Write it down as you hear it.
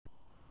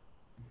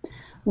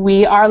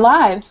We are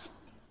live.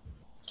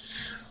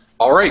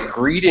 All right,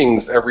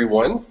 greetings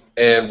everyone,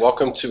 and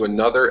welcome to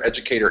another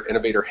Educator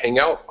Innovator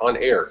Hangout on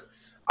air.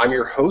 I'm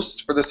your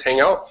host for this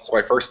Hangout. It's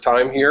my first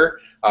time here.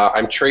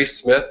 I'm Trey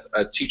Smith,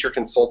 a teacher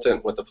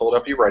consultant with the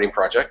Philadelphia Writing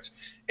Project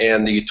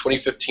and the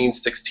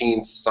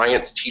 2015-16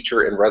 Science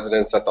Teacher in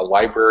Residence at the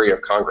Library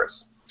of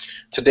Congress.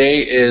 Today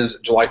is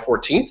July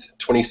 14th,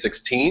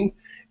 2016,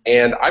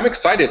 and I'm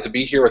excited to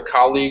be here with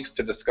colleagues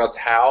to discuss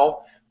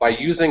how, by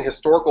using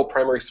historical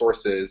primary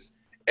sources,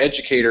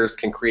 educators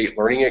can create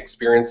learning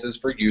experiences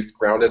for youth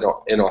grounded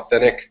in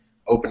authentic,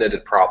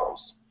 open-ended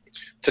problems.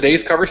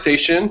 Today's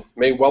conversation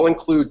may well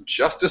include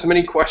just as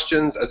many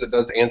questions as it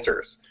does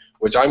answers,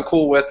 which I'm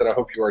cool with, and I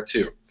hope you are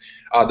too.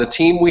 The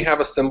team we have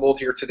assembled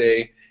here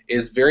today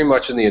is very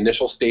much in the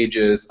initial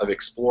stages of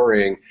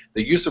exploring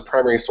the use of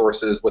primary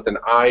sources with an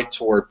eye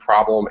toward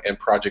problem and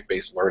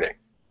project-based learning.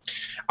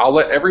 I'll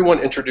let everyone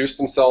introduce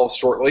themselves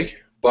shortly,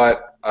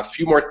 but a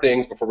few more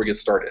things before we get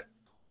started.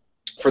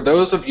 For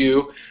those of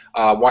you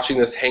watching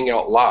this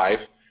Hangout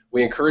live,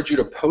 we encourage you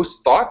to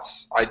post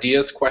thoughts,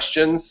 ideas,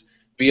 questions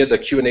via the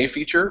Q&A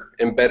feature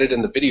embedded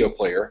in the video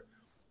player,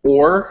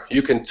 or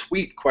you can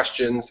tweet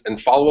questions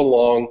and follow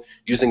along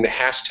using the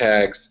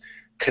hashtags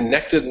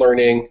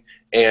 #ConnectedLearning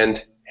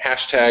and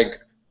hashtag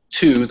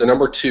the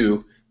number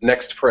 2,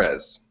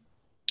 NextPres.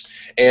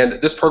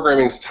 And this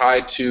programming is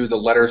tied to the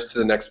Letters to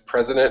the Next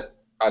President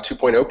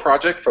 2.0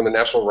 project from the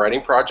National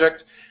Writing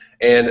Project.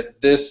 And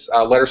this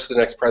Letters to the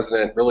Next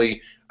President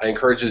really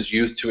encourages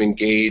youth to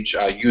engage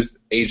youth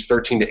aged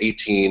 13 to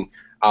 18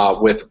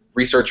 with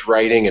research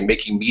writing and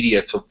making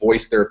media to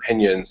voice their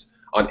opinions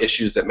on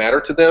issues that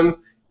matter to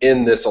them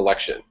in this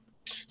election.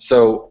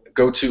 So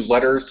go to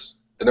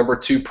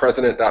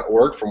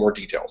letters2president.org for more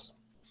details.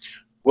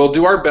 We'll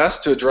do our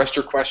best to address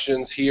your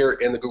questions here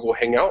in the Google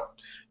Hangout.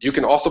 You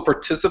can also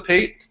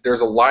participate.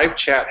 There's a live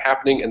chat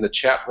happening in the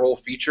chat roll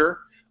feature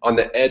on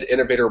the Ed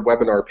Innovator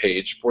webinar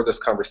page for this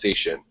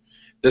conversation.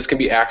 This can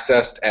be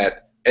accessed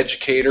at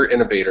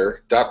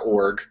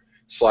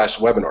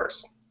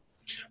educatorinnovator.org/webinars.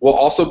 We'll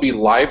also be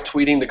live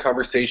tweeting the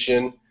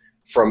conversation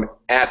from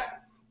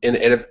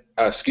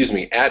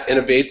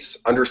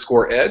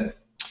 @innovates_ed.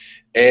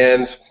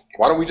 And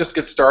why don't we just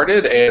get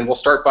started, and we'll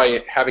start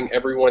by having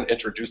everyone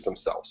introduce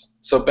themselves.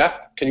 So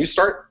Beth, can you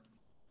start?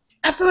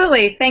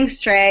 Absolutely. Thanks,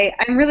 Trey.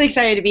 I'm really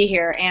excited to be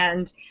here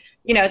and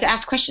to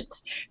ask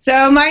questions.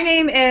 So my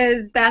name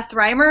is Beth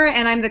Reimer,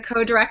 and I'm the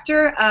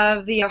co-director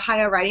of the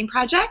Ohio Writing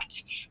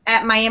Project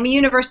at Miami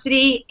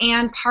University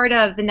and part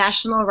of the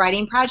National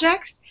Writing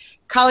Project's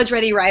College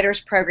Ready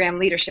Writers Program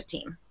leadership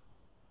team.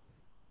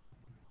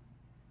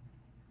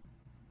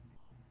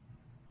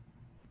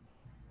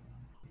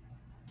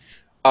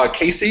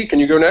 Casey, can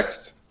you go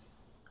next?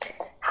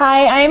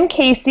 Hi, I'm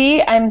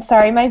Casey. I'm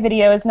sorry my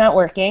video is not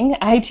working.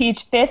 I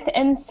teach 5th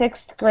and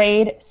 6th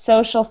grade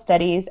social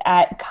studies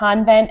at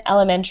Convent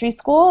Elementary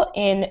School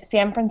in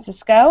San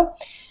Francisco.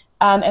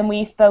 And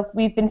we've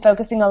been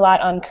focusing a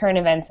lot on current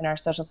events in our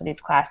social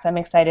studies class. So I'm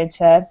excited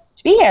to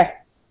be here.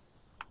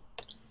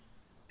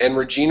 And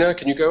Regina,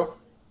 can you go?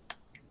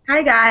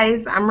 Hi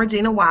guys, I'm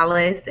Regina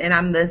Wallace, and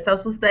I'm the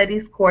social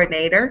studies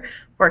coordinator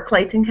for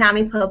Clayton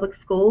County Public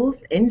Schools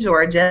in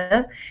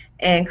Georgia.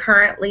 And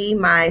currently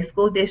my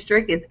school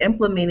district is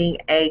implementing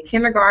a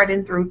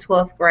kindergarten through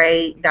 12th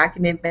grade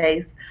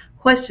document-based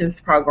questions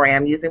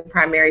program using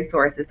primary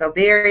sources. So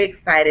very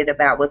excited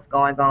about what's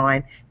going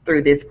on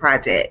through this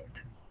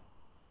project.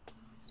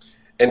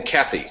 And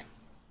Kathy.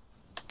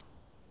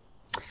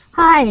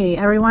 Hi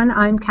everyone,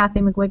 I'm Kathy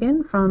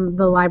McGuigan from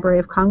the Library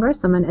of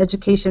Congress. I'm an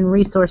education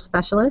resource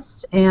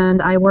specialist,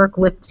 and I work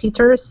with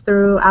teachers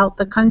throughout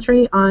the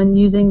country on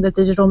using the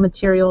digital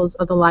materials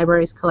of the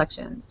library's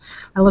collections.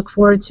 I look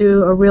forward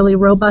to a really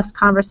robust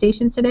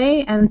conversation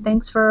today, and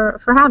thanks for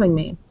having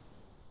me.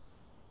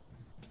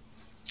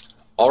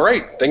 All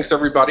right, thanks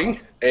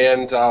everybody.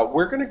 And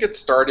we're going to get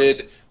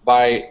started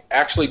by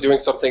actually doing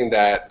something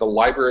that the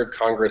Library of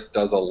Congress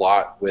does a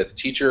lot with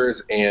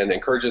teachers and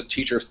encourages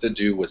teachers to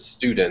do with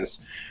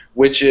students,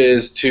 which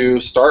is to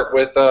start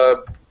with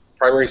a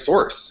primary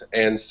source.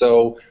 And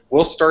so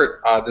we'll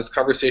start this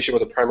conversation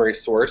with a primary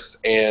source,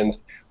 and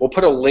we'll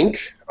put a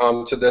link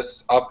to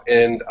this up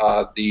in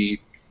the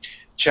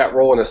chat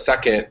roll in a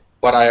second,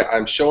 but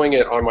I'm showing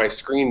it on my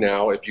screen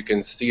now, if you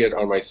can see it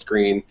on my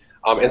screen.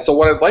 And so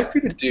what I'd like for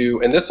you to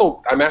do, and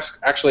I'm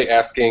actually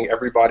asking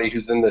everybody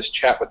who's in this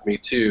chat with me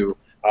too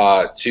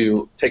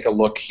to take a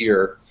look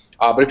here.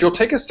 But if you'll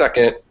take a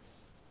second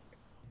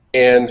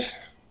and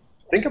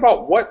think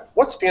about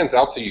what stands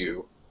out to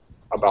you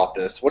about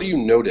this. What do you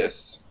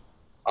notice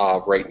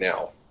right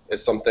now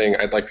is something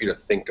I'd like for you to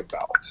think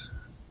about.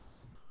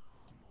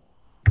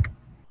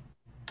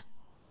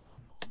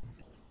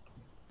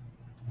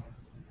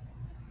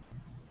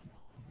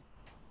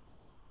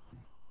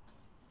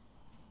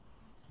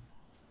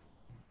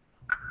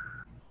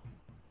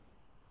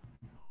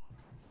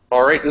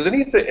 All right. Does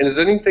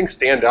anything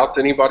stand out to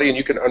anybody? And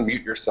you can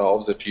unmute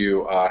yourselves if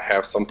you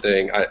have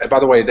something. By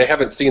the way, they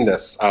haven't seen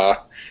this.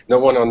 No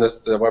one on the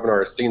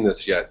webinar has seen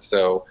this yet.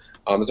 So,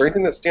 is there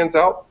anything that stands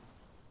out?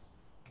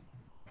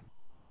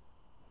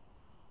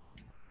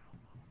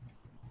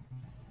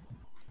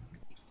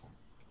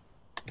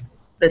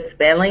 The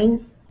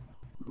spelling.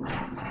 All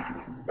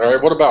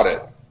right, what about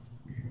it?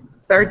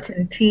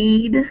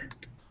 Certainty.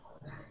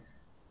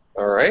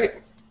 All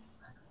right.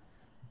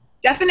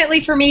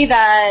 Definitely for me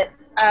that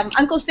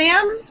Uncle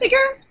Sam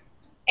figure,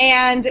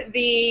 and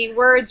the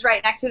words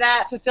right next to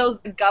that fulfills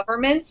the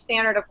government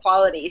standard of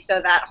quality. So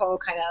that whole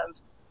kind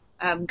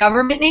of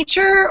government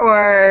nature,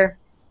 or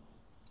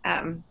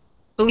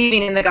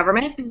believing in the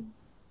government.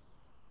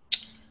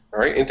 All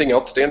right, anything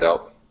else stand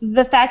out?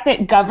 The fact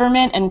that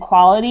government and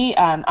quality,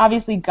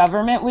 obviously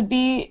government would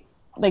be,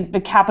 like,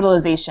 the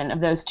capitalization of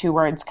those two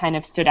words kind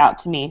of stood out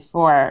to me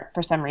for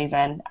some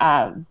reason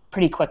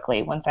pretty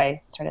quickly once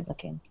I started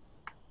looking.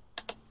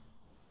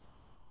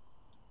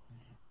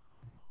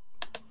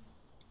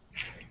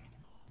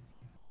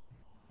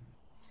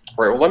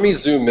 All right, well, let me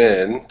zoom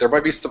in. There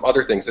might be some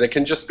other things, and it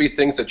can just be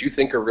things that you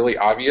think are really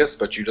obvious,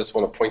 but you just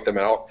want to point them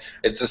out.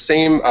 It's the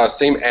same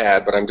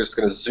ad, but I'm just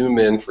going to zoom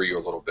in for you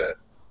a little bit.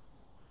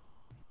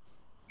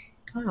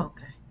 Oh,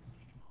 okay.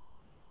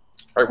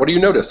 All right, what do you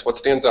notice? What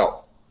stands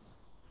out?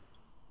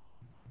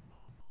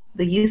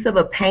 The use of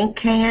a paint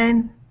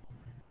can.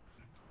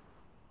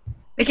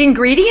 Like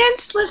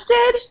ingredients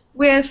listed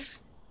with,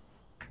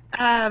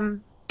 you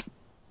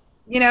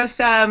know,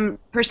 some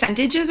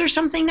percentages or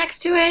something next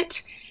to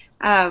it.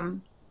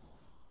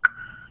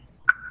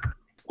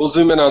 We'll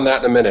zoom in on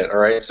that in a minute, all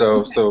right?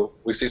 So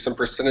we see some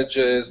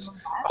percentages,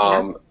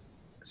 some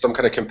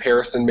kind of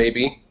comparison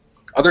maybe.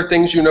 Other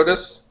things you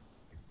notice?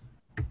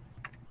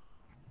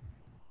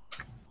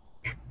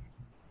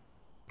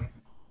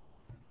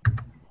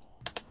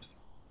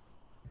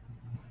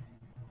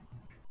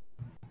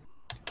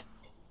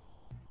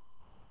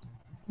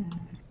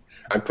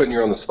 I'm putting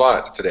you on the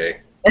spot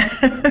today.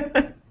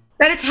 That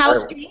it's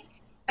house Right. paint,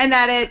 and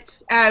that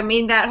it's, I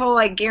mean, that whole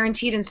like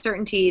guaranteed and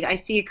certainty. I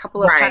see a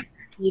couple of Right. times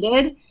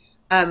repeated.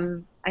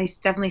 I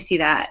definitely see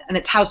that, and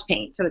it's house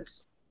paint, so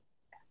it's.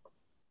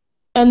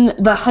 And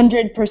the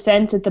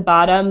 100% at the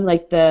bottom,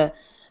 like the,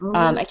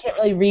 I can't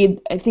really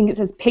read, I think it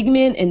says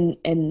pigment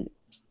and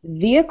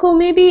vehicle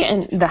maybe,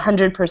 and the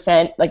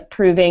 100%, like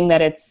proving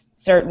that it's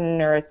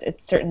certain, or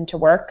it's certain to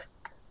work.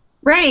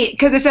 Right,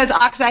 because it says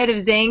oxide of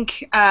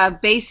zinc,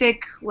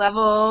 basic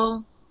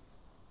level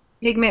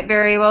pigment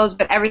variables,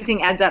 but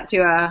everything adds up to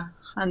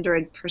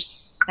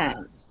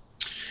 100%.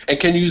 And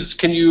can you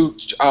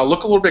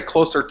look a little bit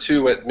closer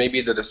to it,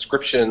 maybe the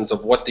descriptions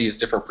of what these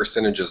different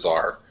percentages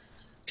are?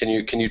 Can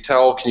you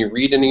tell? Can you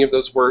read any of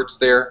those words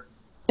there?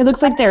 It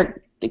looks like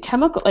they're the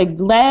chemical, like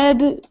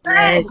lead,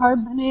 Lead.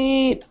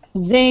 carbonate,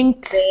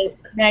 zinc, Zinc,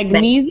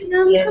 magnesium,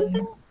 magnesium.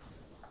 something?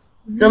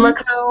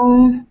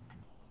 Silicone.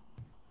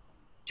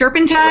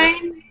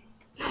 Turpentine,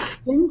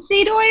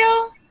 linseed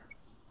oil.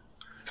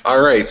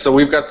 All right, so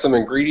we've got some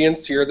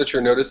ingredients here that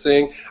you're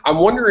noticing. I'm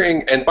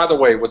wondering, and by the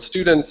way, with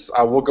students,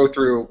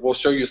 we'll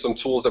show you some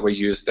tools that we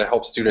use to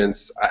help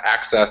students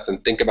access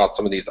and think about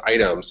some of these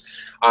items.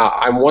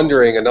 I'm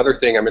wondering, another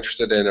thing I'm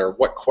interested in are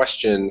what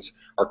questions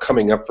are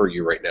coming up for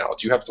you right now.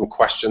 Do you have some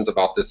questions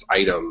about this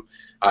item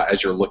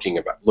as you're looking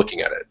at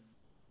it?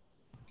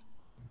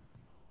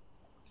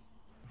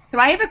 So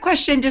I have a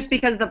question, just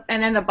because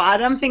and then the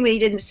bottom thing we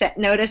didn't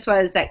notice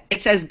was that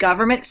it says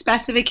government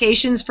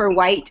specifications for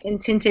white and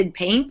tinted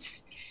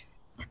paints.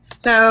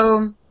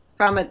 So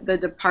from the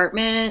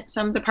department,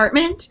 some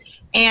department,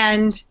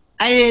 and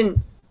I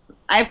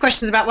have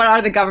questions about what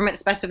are the government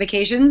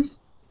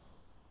specifications.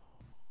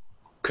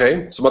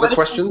 Okay, some other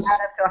questions?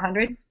 Add up to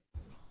 100.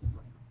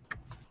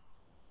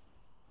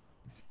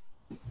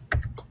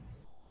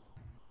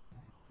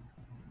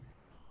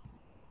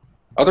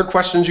 Other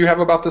questions you have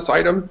about this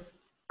item?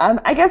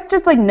 I guess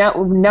just like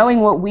knowing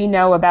what we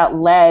know about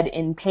lead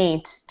in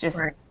paint,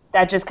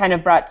 that just kind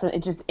of brought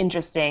it's just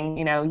interesting.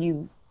 You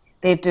know,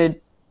 they have to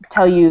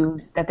tell you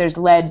that there's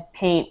lead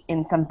paint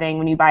in something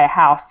when you buy a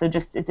house. So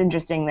it's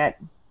interesting that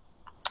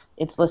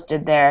it's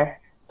listed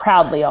there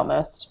proudly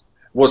almost.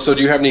 Well, so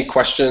do you have any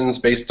questions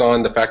based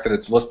on the fact that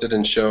it's listed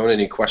and shown?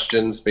 Any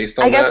questions based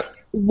on that? I guess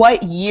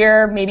what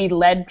year maybe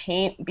lead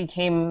paint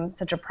became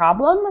such a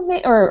problem,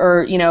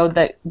 or you know,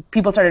 that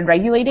people started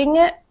regulating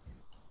it.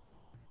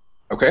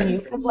 Okay. The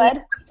use of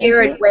lead.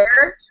 Here,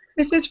 where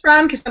this is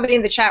from, because somebody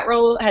in the chat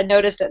room had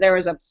noticed that there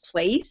was a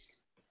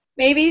place,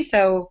 maybe.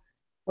 So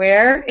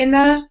where in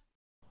the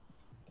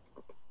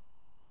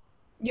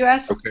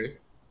U.S.? Okay.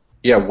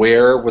 Yeah,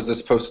 where was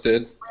this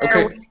posted?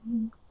 Okay.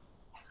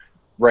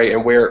 Right,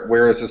 and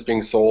where is this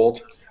being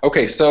sold?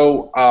 Okay,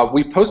 so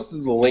we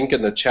posted the link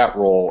in the chat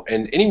roll,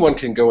 and anyone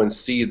can go and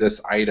see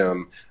this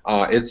item.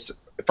 It's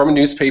from a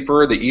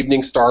newspaper, the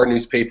Evening Star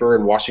newspaper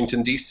in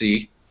Washington,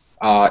 D.C.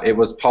 It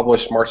was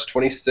published March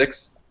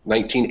 26,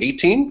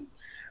 1918.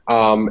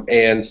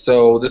 And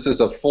so this is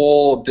a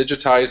full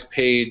digitized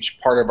page,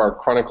 part of our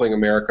Chronicling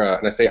America,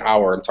 and I say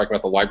our, I'm talking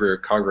about the Library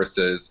of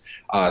Congress's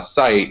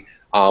site,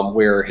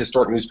 where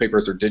historic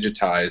newspapers are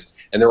digitized,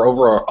 and there are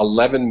over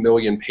 11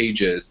 million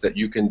pages that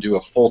you can do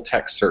a full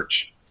text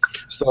search.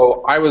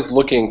 So I was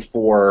looking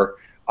for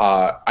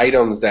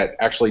items that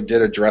actually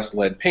did address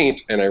lead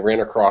paint, and I ran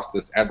across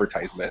this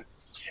advertisement.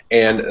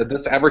 And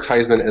this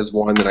advertisement is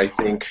one that I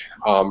think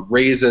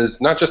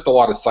raises not just a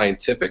lot of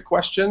scientific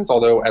questions,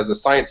 although as a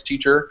science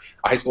teacher,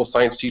 a high school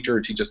science teacher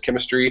who teaches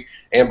chemistry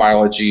and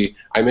biology,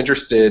 I'm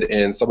interested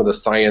in some of the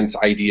science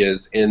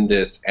ideas in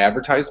this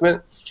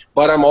advertisement.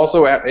 But I'm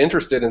also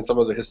interested in some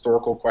of the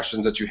historical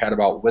questions that you had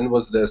about when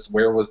was this,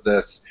 where was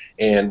this,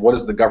 and what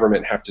does the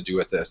government have to do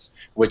with this,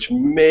 which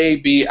may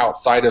be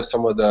outside of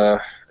some of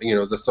the,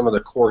 some of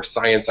the core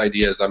science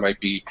ideas I might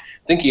be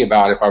thinking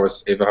about if I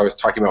was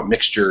talking about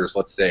mixtures,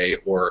 let's say,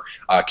 or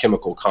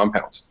chemical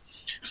compounds.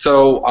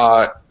 So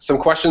some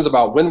questions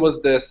about when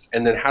was this,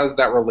 and then how does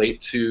that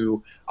relate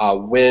to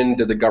when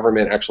did the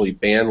government actually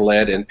ban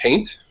lead in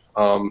paint?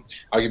 I'll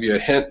give you a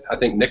hint. I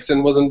think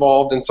Nixon was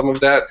involved in some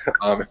of that,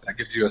 if that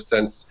gives you a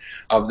sense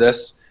of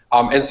this.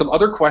 And some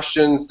other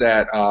questions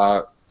that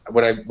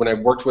when I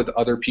worked with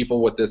other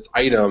people with this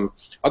item,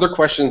 other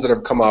questions that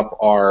have come up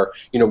are,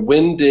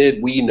 when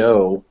did we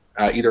know,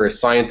 either as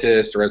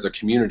scientists or as a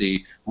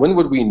community, when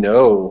would we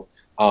know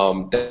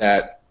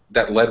that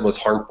lead was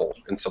harmful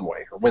in some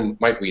way, or when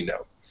might we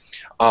know?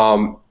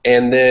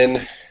 And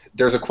then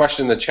there's a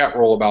question in the chat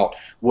roll about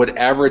would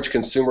average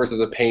consumers of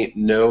the paint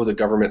know the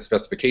government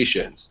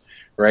specifications,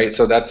 right?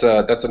 So that's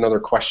another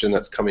question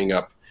that's coming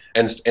up.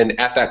 And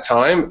at that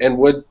time, and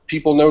would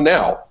people know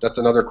now? That's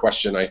another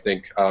question I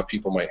think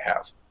people might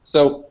have.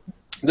 So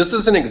this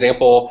is an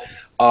example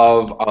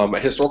of a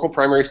historical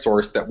primary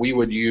source that we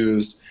would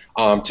use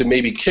to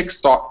maybe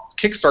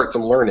kickstart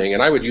some learning,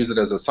 and I would use it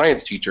as a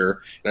science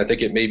teacher, and I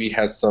think it maybe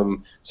has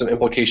some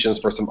implications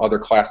for some other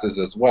classes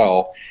as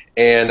well.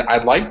 And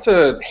I'd like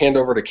to hand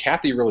over to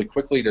Kathy really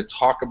quickly to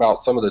talk about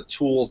some of the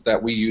tools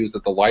that we use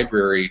at the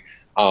library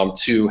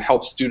to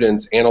help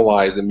students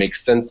analyze and make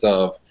sense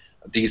of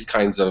these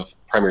kinds of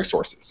primary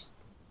sources.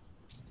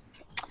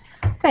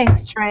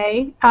 Thanks,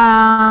 Trey.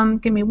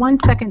 Give me 1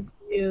 second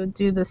to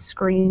do the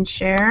screen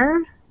share.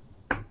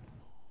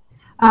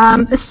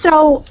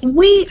 So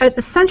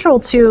central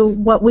to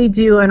what we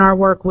do in our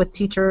work with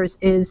teachers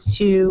is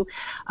to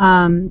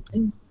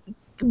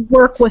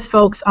work with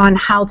folks on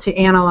how to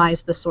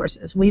analyze the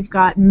sources. We've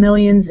got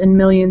millions and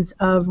millions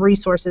of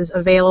resources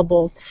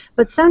available,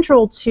 but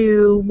central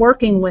to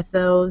working with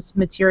those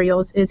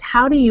materials is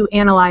how do you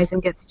analyze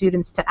and get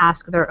students to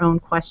ask their own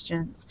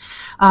questions.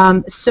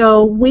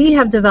 So we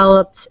have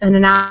developed an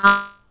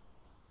analysis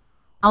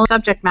of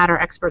subject matter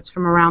experts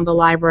from around the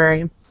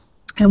library.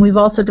 And we've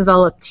also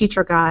developed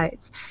teacher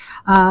guides.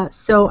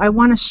 So I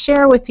want to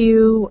share with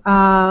you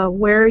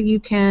where you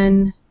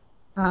can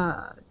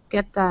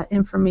get that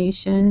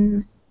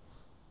information.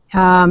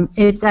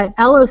 It's at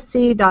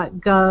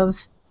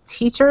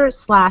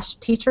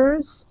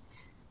loc.gov/teachers.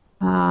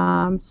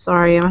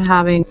 Sorry, I'm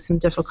having some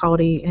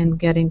difficulty in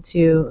getting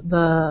to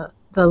the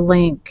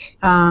link.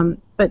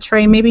 But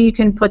Trey, maybe you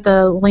can put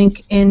the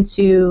link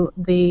into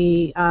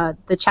the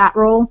chat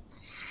roll.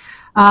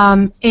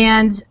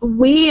 And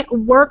we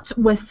worked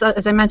with,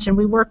 as I mentioned,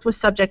 we worked with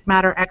subject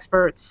matter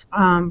experts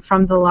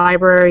from the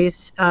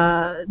library's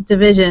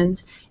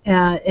divisions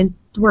in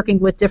working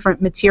with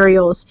different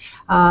materials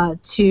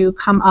to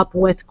come up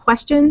with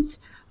questions.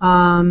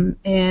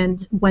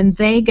 And when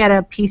they get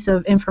a piece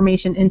of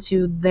information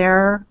into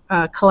their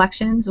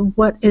collections,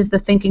 what is the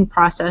thinking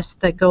process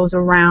that goes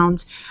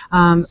around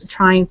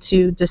trying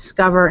to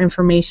discover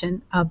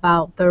information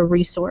about the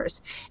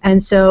resource?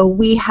 And so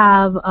we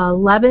have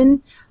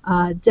 11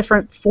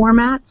 different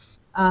formats,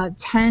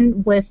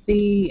 10 with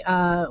the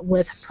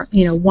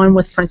one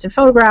with printed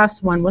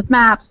photographs, one with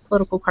maps,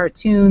 political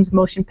cartoons,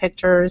 motion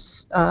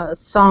pictures,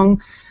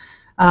 song,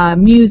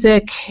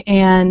 music,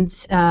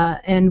 and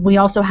we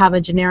also have a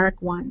generic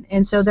one.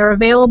 And so they're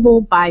available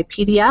by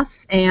PDF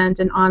and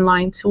an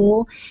online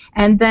tool.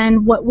 And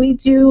then what we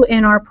do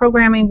in our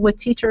programming with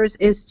teachers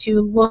is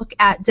to look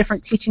at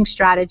different teaching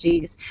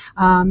strategies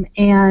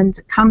and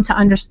come to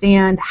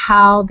understand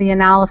how the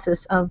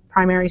analysis of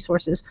primary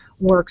sources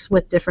works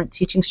with different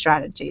teaching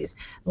strategies,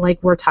 like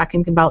we're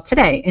talking about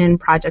today in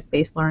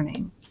project-based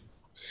learning.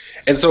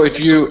 And so if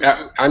you,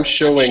 I'm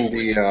showing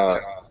the,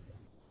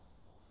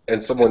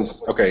 and someone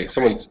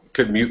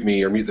could mute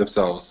me or mute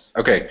themselves.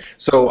 Okay,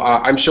 so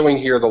I'm showing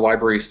here the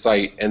library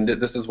site, and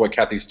this is what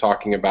Kathy's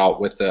talking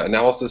about with the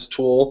analysis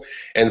tool.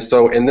 And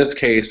so in this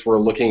case, we're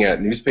looking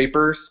at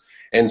newspapers.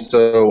 And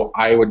so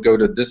I would go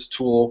to this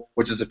tool,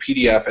 which is a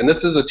PDF, and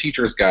this is a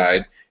teacher's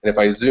guide. And if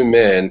I zoom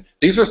in,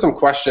 these are some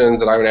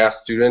questions that I would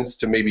ask students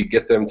to maybe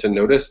get them to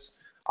notice.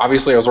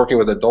 Obviously, I was working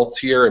with adults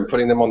here and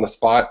putting them on the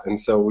spot, and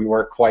so we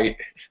weren't quite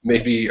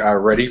maybe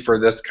ready for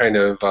this kind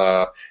of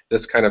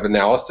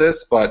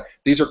analysis. But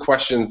these are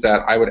questions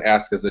that I would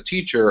ask as a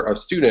teacher of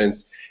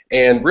students,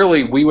 and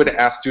really we would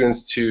ask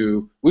students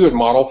we would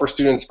model for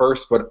students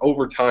first, but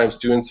over time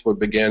students would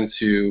begin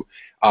to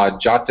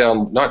jot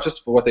down not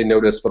just what they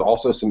noticed, but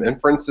also some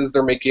inferences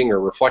they're making or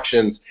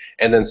reflections,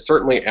 and then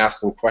certainly ask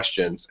some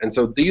questions. And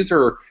so these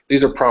are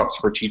prompts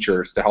for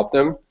teachers to help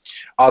them.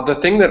 The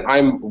thing that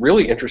I'm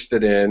really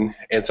interested in,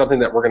 and something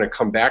that we're going to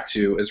come back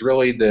to, is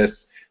really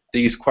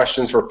these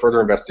questions for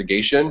further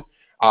investigation.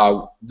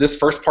 This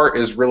first part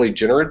is really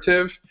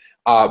generative,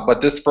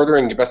 But this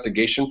furthering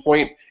investigation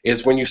point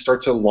is when you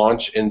start to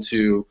launch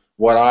into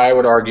what I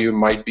would argue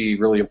might be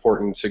really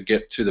important to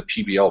get to the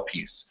PBL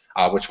piece,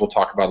 which we'll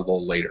talk about a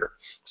little later.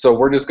 So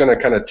we're just going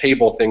to kind of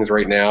table things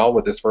right now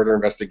with this further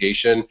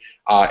investigation,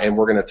 and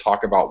we're going to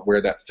talk about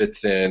where that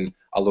fits in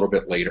a little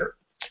bit later.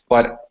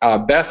 But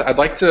Beth, I'd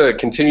like to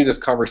continue this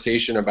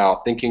conversation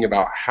about thinking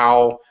about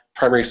how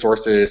primary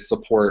sources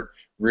support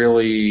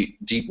really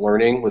deep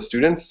learning with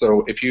students.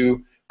 So if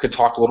you could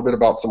talk a little bit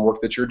about some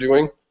work that you're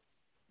doing.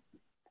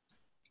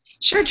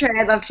 Sure, Trey,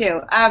 I'd love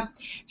to.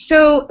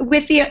 So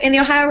with in the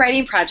Ohio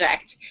Writing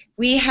Project,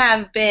 we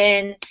have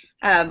been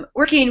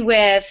working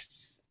with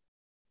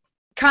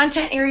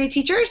content area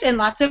teachers in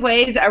lots of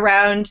ways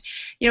around,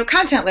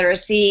 content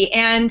literacy,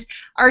 and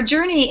our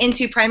journey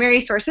into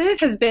primary sources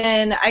has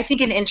been, I think,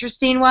 an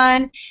interesting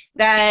one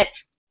that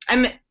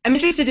I'm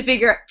interested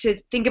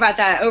to think about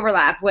that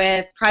overlap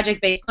with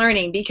project-based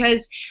learning,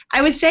 because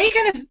I would say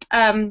kind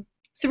of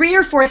 3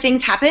 or 4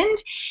 things happened,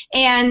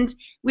 and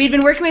we'd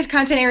been working with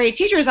content area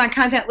teachers on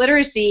content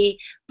literacy,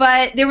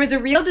 but there was a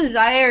real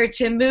desire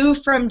to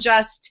move from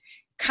just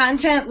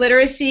content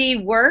literacy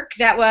work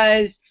that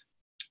was,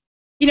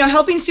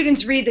 helping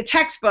students read the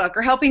textbook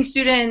or helping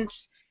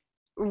students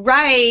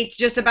write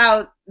just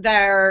about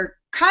their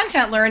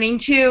content learning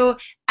to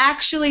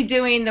actually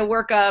doing the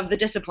work of the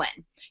discipline.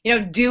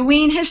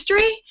 Doing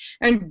history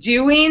and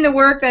doing the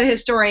work that a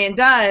historian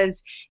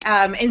does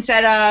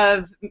instead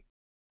of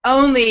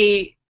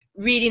only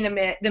reading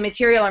the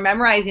material or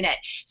memorizing it.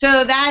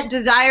 So that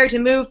desire to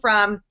move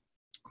from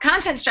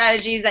content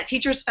strategies that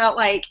teachers felt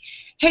like,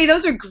 hey,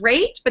 those are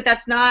great, but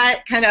that's not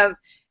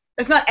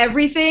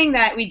everything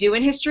that we do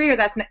in history, or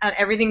that's not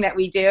everything that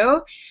we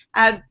do.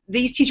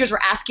 These teachers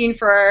were asking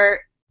for,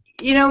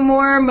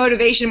 more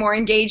motivation, more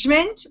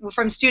engagement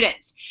from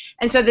students.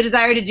 And so the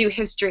desire to do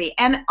history,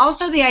 and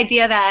also the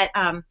idea that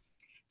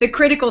the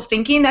critical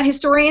thinking that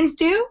historians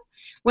do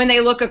when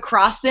they look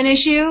across an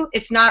issue,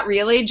 it's not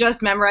really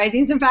just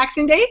memorizing some facts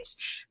and dates,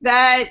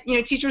 that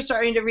teachers are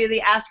starting to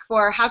really ask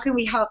for how do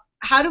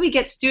we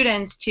get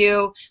students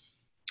to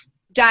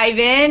dive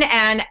in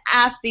and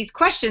ask these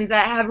questions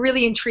that have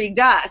really intrigued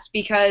us,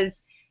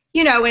 because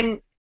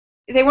when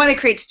they want to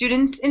create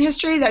students in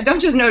history that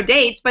don't just know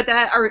dates but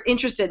that are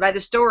interested by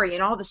the story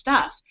and all the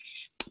stuff.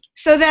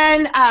 So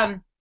then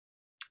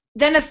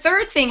a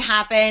third thing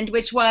happened,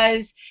 which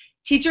was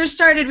teachers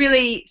started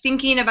really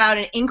thinking about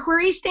an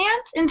inquiry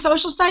stance in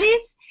social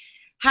studies,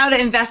 how to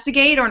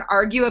investigate or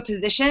argue a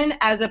position,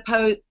 as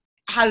opposed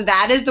how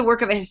that is the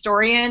work of a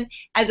historian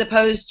as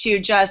opposed to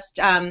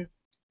just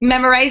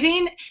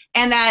memorizing,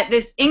 and that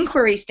this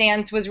inquiry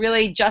stance was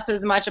really just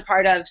as much a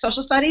part of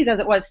social studies as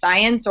it was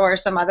science or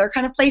some other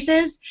kind of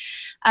places.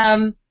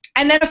 And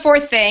then a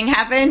fourth thing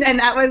happened, and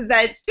that was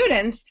that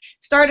students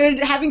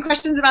started having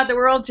questions about the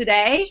world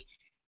today,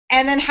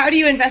 and then how do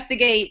you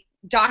investigate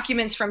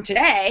documents from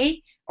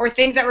today or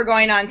things that were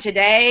going on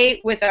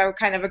today with a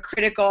kind of a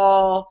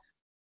critical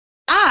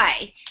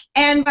eye.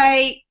 And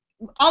by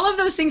all of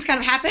those things kind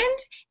of happened,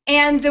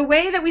 and the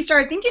way that we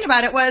started thinking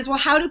about it was, well,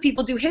 how do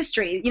people do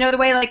history? The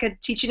way like a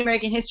Teaching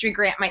American History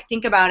grant might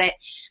think about it.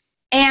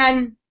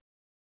 And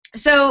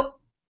so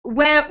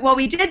while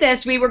we did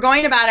this, we were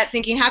going about it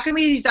thinking, how can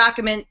we use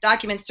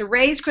documents to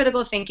raise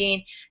critical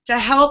thinking, to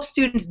help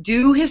students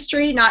do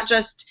history, not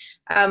just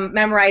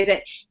memorize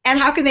it, and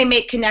how can they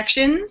make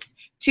connections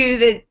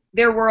to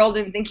their world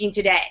and thinking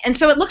today? And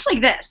so it looks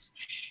like this.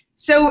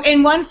 So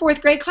in one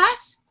 4th grade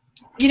class,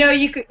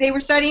 they were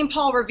studying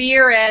Paul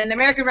Revere and the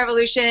American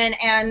Revolution,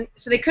 and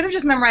so they could have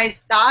just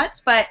memorized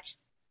thoughts, but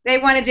they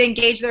wanted to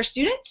engage their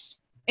students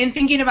in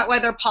thinking about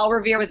whether Paul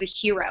Revere was a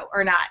hero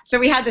or not. So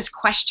we had this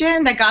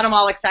question that got them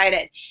all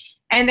excited,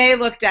 and they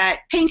looked at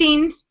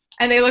paintings,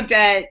 and they looked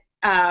at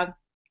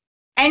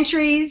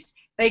entries,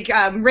 like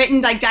written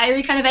like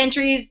diary kind of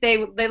entries. They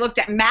looked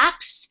at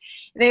maps.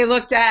 They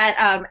looked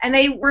at and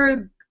they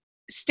were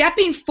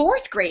stepping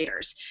 4th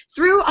graders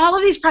through all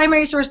of these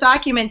primary source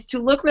documents to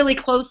look really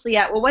closely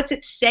at, well, what's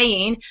it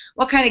saying?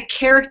 What kind of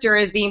character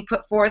is being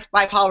put forth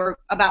by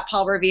about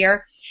Paul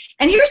Revere?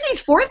 And here's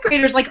these 4th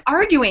graders like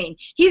arguing.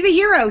 He's a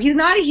hero. He's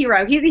not a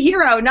hero. He's a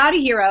hero. Not a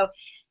hero.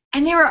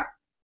 And they were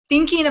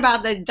thinking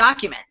about the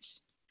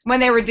documents when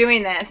they were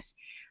doing this.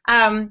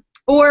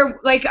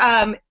 Or like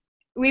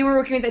we were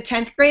working with a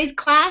 10th grade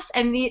class,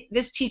 and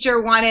this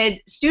teacher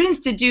wanted students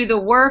to do the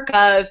work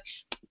of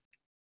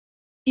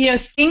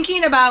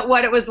thinking about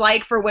what it was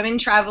like for women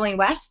traveling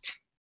west,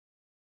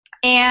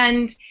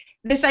 and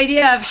this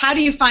idea of how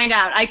do you find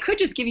out? I could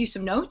just give you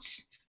some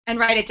notes and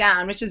write it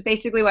down, which is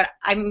basically what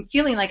I'm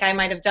feeling like I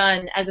might have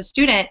done as a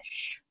student.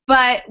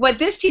 But what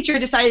this teacher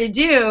decided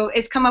to do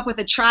is come up with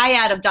a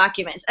triad of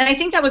documents, and I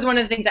think that was one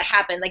of the things that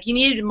happened. Like, you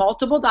needed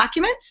multiple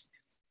documents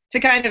to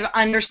kind of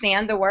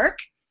understand the work,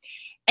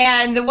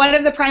 and one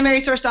of the primary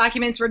source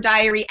documents were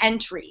diary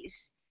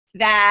entries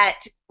that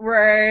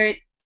were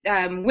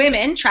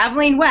women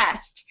traveling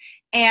west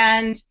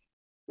and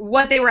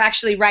what they were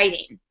actually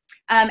writing.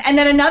 And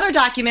then another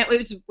document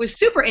which was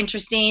super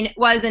interesting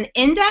was an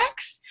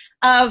index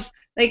of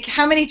like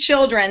how many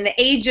children, the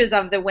ages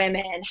of the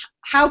women,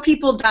 how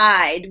people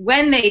died,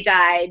 when they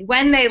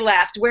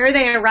left, where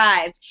they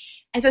arrived.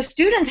 And so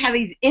students have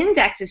these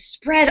indexes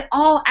spread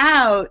all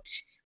out,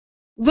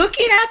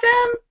 looking at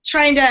them,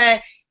 trying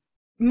to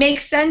make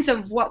sense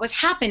of what was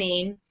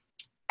happening.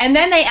 And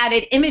then they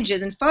added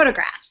images and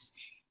photographs.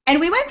 And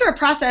we went through a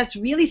process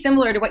really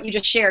similar to what you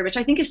just shared, which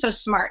I think is so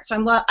smart.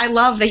 So I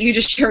love that you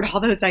just shared all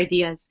those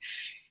ideas.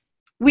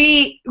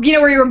 We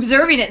were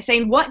observing it,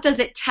 saying, what does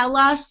it tell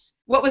us?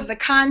 What was the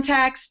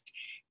context?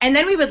 And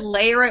then we would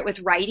layer it with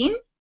writing.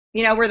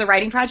 We're the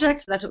writing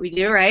project, so that's what we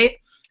do, right?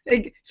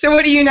 Like, so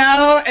what do you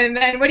know? And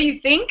then what do you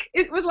think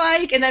it was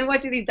like? And then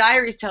what do these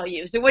diaries tell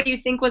you? So what do you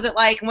think was it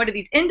like? And what do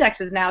these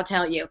indexes now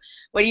tell you?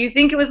 What do you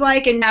think it was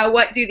like? And now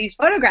what do these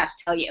photographs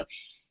tell you?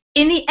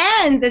 In the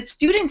end, the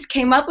students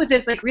came up with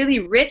this like really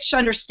rich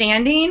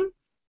understanding,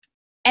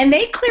 and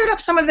they cleared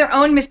up some of their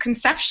own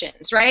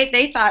misconceptions, right?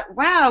 They thought,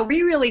 wow,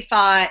 we really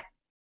thought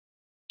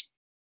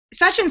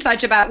such and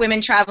such about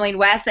women traveling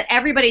west, that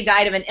everybody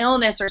died of an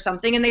illness or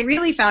something, and they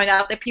really found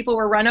out that people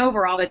were run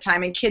over all the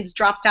time and kids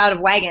dropped out of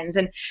wagons,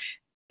 and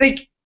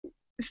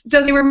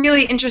so they were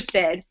really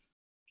interested.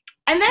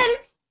 And then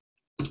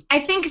I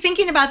think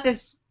thinking about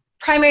this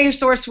primary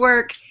source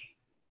work,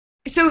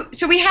 so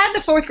we had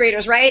the fourth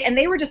graders, right, and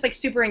they were just like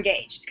super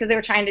engaged because they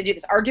were trying to do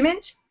this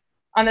argument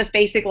on this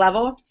basic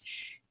level,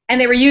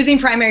 and they were using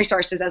primary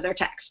sources as their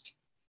text.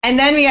 And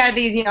then we had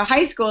these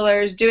high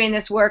schoolers doing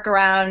this work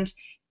around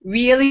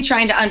really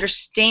trying to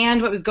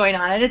understand what was going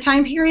on at a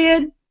time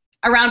period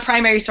around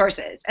primary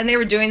sources, and they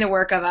were doing the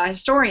work of a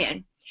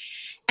historian.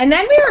 And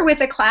then we were with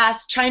a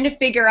class trying to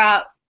figure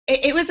out,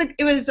 it was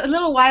a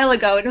little while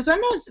ago, and it was when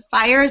those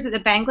fires at the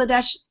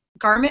Bangladesh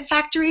garment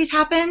factories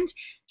happened.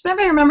 Does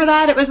anybody remember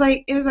that? It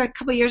was a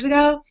couple years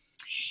ago.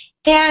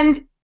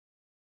 And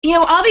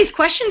all these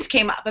questions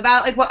came up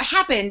about like what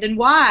happened and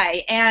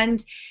why,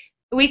 and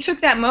we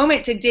took that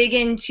moment to dig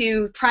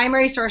into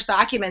primary source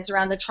documents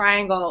around the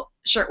Triangle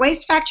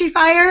Shirtwaist Factory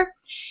fire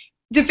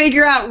to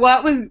figure out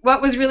what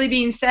was really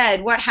being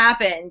said, what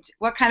happened,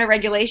 what kind of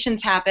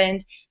regulations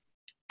happened.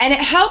 And it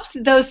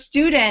helped those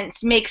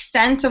students make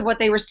sense of what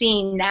they were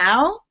seeing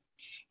now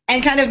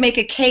and kind of make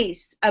a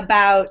case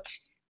about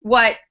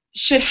what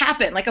should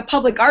happen, like a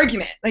public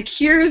argument. Like,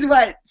 here's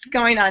what's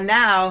going on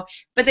now.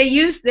 But they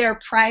used their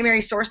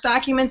primary source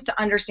documents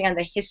to understand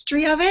the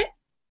history of it,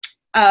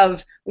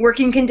 of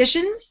working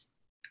conditions,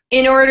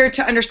 in order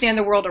to understand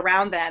the world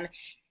around them.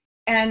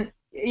 And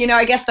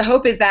I guess the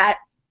hope is that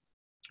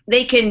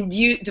they can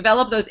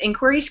develop those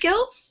inquiry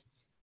skills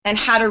and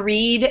how to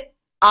read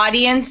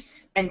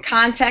audience and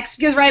context,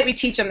 because right, we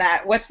teach them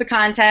that. What's the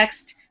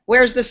context?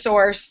 Where's the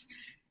source?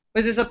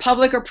 Was this a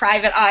public or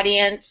private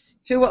audience?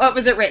 What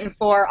was it written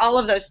for? All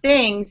of those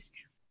things.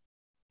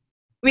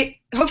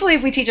 Hopefully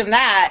if we teach them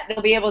that,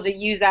 they'll be able to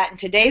use that in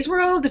today's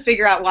world to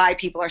figure out why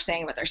people are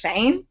saying what they're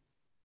saying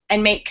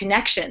and make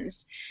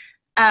connections.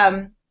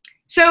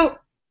 So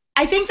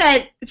I think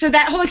that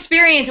whole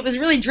experience, it was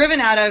really driven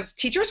out of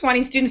teachers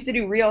wanting students to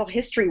do real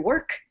history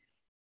work.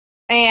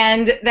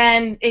 And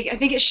then I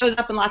think it shows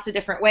up in lots of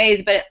different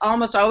ways, but it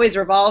almost always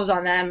revolves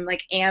on them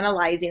like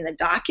analyzing the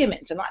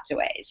documents in lots of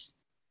ways.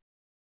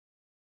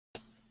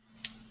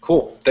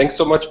 Cool. Thanks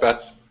so much,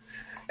 Beth.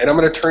 And I'm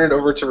going to turn it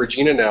over to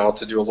Regina now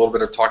to do a little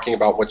bit of talking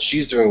about what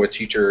she's doing with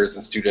teachers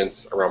and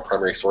students around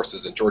primary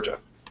sources in Georgia.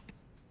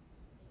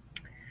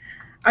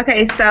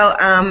 Okay, so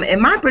in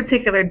my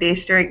particular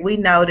district, we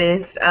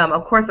noticed,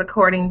 of course,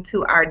 according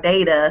to our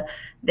data,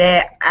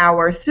 that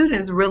our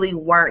students really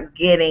weren't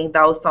getting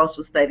those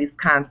social studies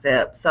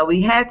concepts. So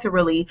we had to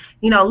really,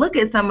 look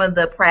at some of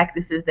the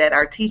practices that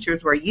our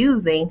teachers were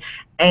using,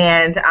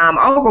 and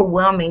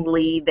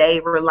overwhelmingly they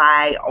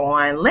rely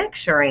on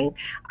lecturing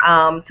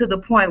to the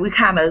point we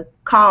kind of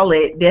call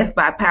it death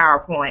by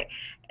PowerPoint.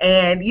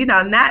 And,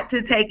 not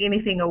to take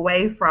anything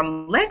away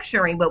from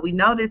lecturing, but we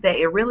noticed that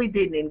it really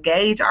didn't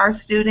engage our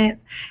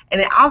students,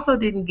 and it also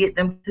didn't get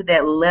them to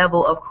that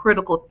level of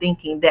critical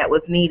thinking that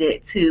was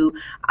needed to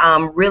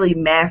really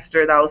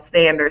master those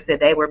standards that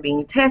they were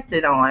being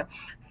tested on.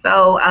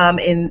 So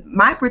in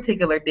my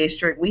particular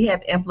district, we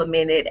have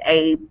implemented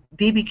a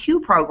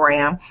DBQ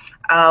program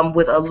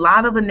with a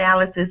lot of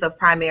analysis of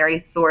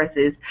primary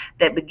sources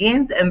that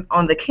begins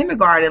on the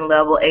kindergarten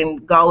level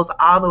and goes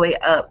all the way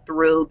up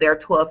through their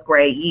 12th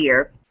grade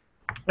year,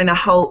 in a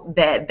hope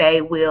that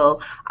they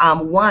will,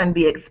 one,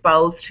 be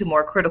exposed to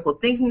more critical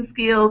thinking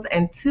skills,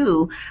 and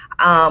two,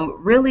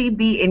 really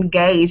be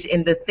engaged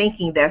in the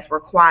thinking that's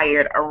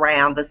required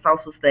around the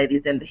social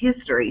studies and the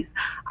histories.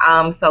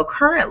 So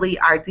currently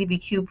our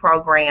DBQ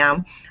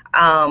program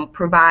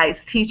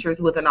provides teachers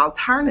with an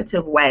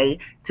alternative way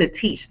to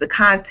teach the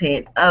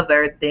content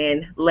other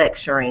than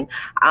lecturing.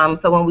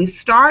 So when we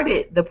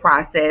started the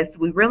process,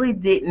 we really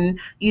didn't,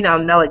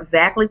 know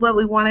exactly what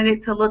we wanted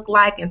it to look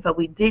like, and so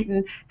we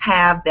didn't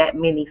have that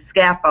many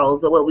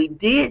scaffolds. But what we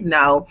did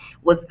know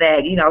was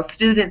that,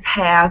 students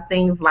have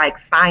things like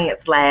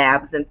science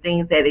labs and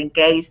things that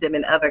engage them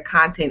in other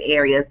content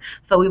areas.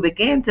 So we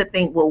began to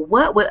think, well,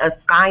 what would a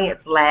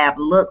science lab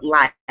look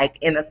like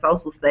in a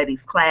social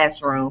studies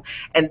classroom?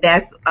 And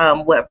that's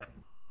what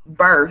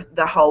birthed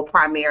the whole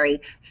primary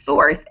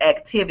source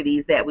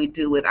activities that we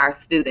do with our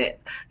students.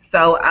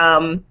 So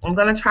I'm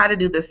going to try to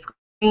do the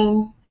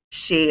screen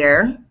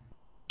share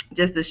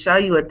just to show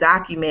you a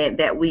document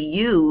that we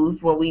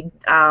use when we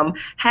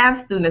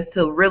have students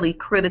to really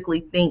critically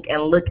think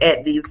and look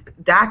at these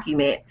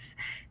documents.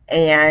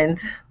 And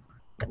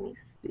let me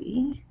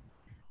see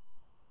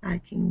if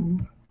I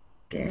can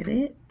get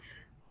it.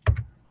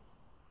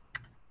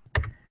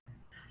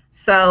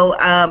 So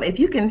if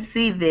you can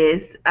see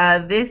this,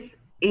 this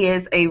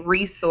is a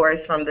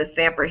resource from the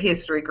Stanford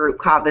History Group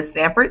called the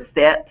Stanford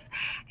Steps.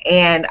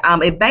 And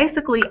it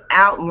basically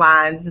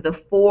outlines the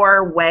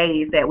 4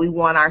 ways that we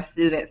want our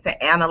students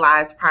to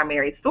analyze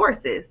primary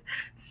sources.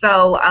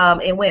 So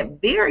it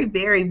went very,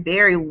 very,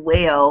 very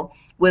well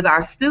with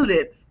our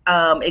students.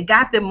 It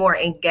got them more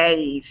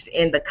engaged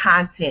in the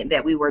content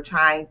that we were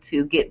trying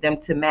to get them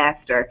to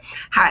master.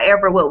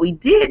 However, what we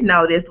did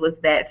notice was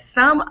that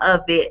some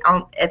of it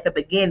at the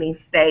beginning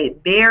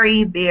stayed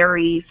very,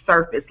 very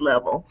surface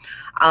level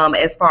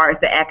as far as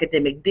the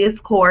academic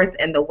discourse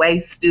and the way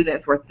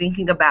students were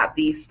thinking about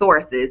these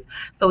sources.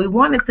 So we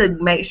wanted to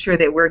make sure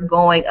that we're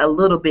going a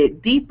little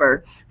bit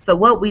deeper. So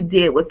what we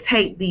did was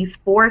take these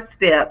 4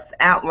 steps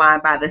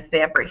outlined by the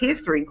Stanford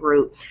History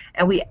Group,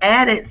 and we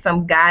added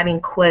some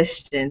guiding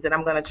questions. And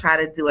I'm going to try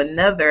to do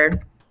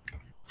another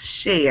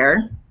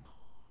share,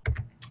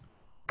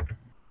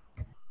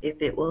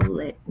 if it will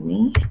let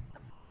me.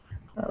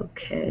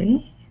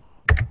 Okay.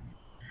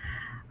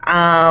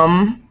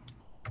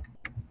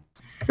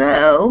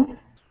 So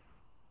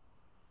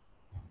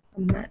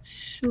I'm not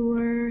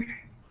sure,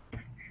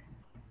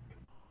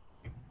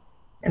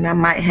 and I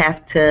might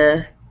have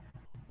to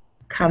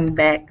come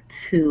back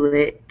to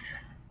it,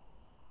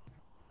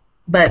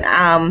 but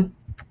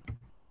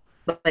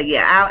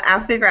yeah,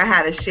 I'll figure out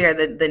how to share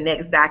the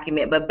next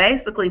document. But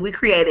basically, we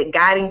created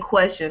guiding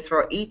questions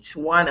for each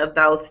one of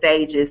those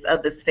stages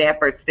of the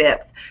Stanford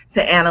Steps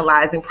to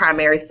analyzing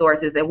primary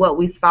sources. And what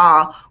we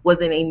saw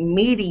was an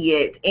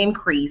immediate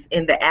increase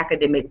in the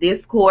academic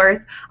discourse.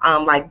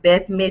 Like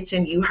Beth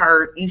mentioned, you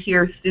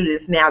hear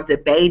students now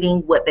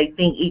debating what they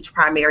think each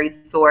primary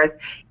source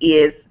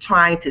is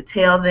trying to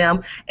tell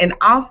them. And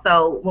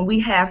also, when we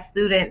have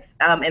students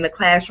in a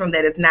classroom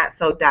that is not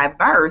so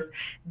diverse,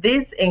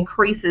 this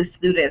increases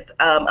students'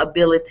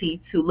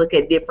 ability to look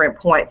at different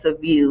points of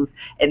views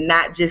and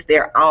not just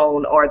their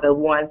own or the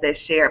ones that's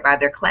shared by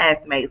their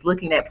classmates,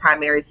 looking at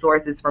primary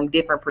sources from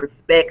different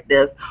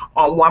perspectives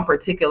on one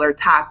particular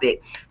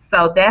topic.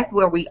 So that's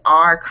where we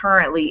are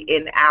currently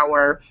in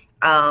our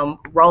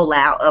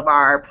rollout of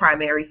our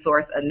primary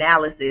source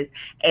analysis.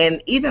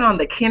 And even on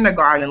the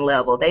kindergarten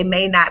level, they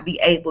may not be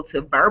able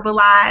to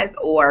verbalize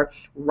or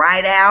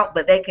write out,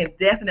 but they can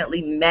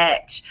definitely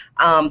match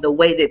the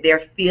way that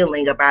they're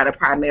feeling about a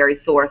primary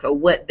source or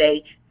what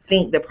they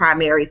think the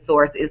primary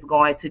source is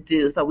going to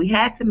do. So we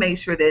had to make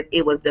sure that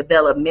it was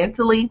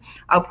developmentally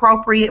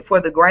appropriate for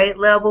the grade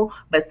level,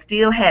 but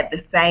still had the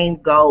same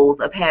goals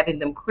of having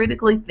them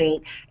critically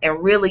think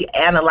and really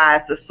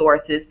analyze the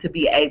sources to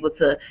be able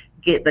to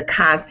get the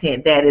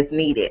content that is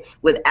needed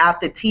without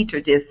the teacher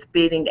just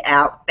spitting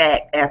out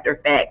fact after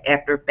fact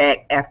after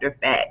fact after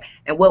fact.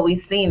 And what we've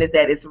seen is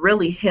that it's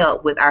really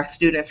helped with our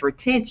students'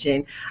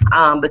 retention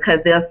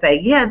because they'll say,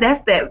 yeah,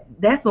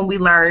 that's when we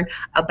learn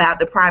about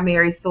the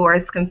primary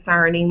source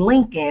concerning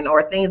Lincoln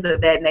or things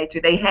of that nature.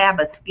 They have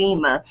a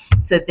schema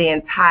to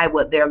then tie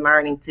what they're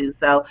learning to.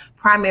 So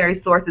primary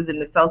sources in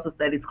the social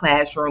studies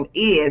classroom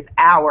is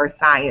our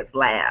science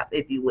lab,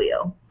 if you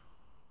will.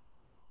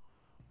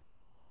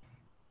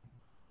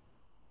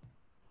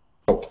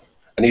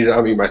 I need to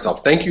unmute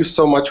myself. Thank you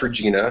so much,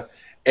 Regina.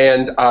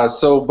 And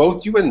so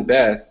both you and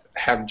Beth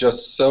have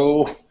just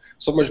so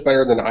much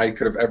better than I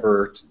could have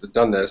ever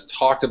done this,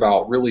 talked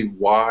about really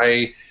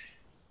why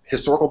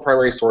historical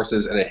primary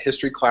sources in a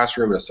history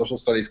classroom and a social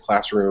studies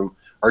classroom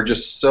are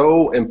just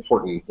so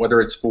important,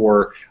 whether it's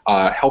for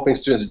helping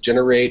students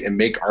generate and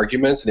make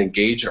arguments and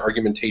engage in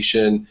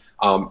argumentation,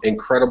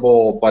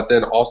 incredible, but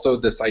then also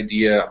this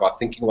idea about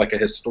thinking like a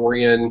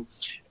historian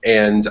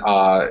and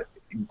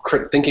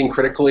thinking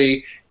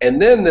critically,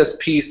 and then this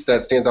piece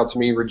that stands out to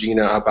me,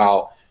 Regina,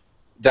 about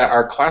that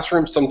our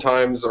classrooms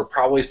sometimes are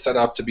probably set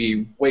up to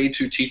be way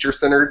too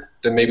teacher-centered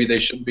than maybe they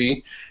should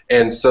be.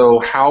 And so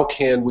how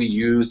can we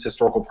use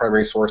historical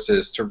primary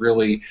sources to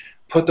really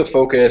put the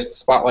focus,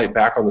 spotlight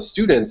back on the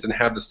students and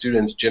have the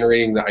students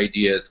generating the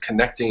ideas,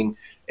 connecting,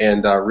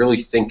 and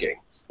really thinking.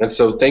 And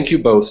so thank you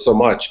both so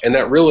much. And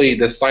that really,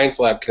 this science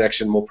lab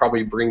connection will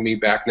probably bring me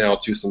back now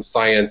to some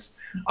science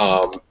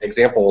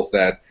examples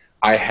that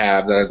I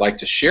have that I'd like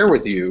to share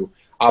with you.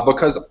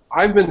 because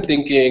I've been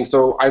thinking,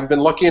 so I've been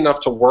lucky enough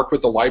to work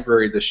with the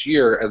library this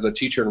year as a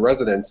teacher in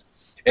residence,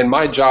 and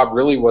my job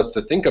really was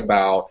to think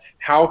about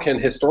how can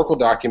historical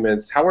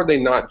documents, how are they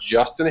not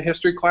just in a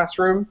history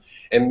classroom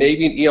and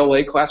maybe an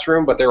ELA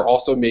classroom, but they're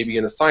also maybe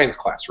in a science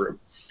classroom.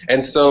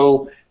 And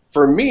so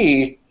for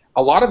me,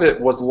 a lot of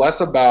it was less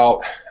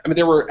about, I mean,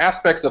 there were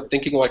aspects of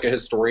thinking like a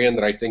historian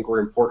that I think were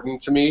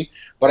important to me,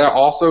 but I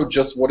also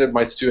just wanted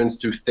my students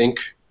to think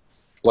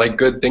like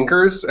good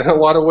thinkers in a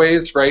lot of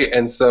ways, right?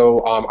 And so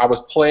I was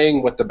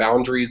playing with the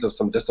boundaries of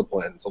some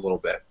disciplines a little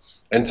bit.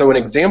 And so an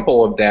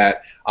example of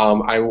that,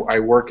 I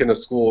work in a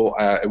school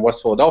in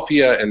West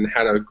Philadelphia and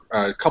had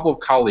a couple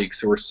of colleagues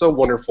who were so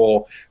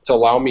wonderful to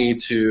allow me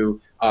to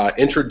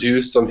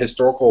introduce some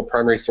historical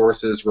primary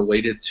sources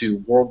related to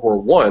World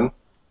War I.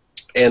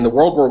 And the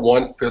World War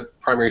I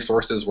primary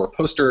sources were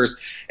posters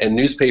and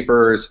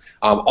newspapers,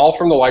 all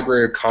from the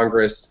Library of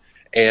Congress.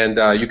 And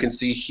you can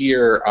see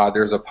here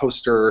there's a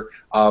poster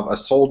of a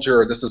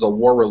soldier. This is a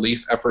war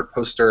relief effort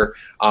poster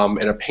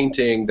and a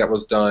painting that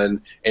was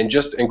done, and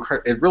just a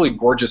really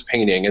gorgeous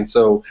painting. And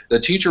so the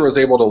teacher was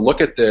able to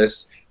look at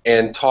this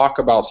and talk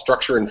about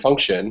structure and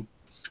function.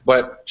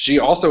 But she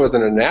also is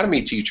an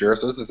anatomy teacher,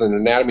 so this is an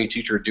anatomy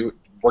teacher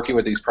working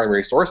with these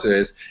primary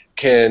sources,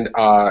 can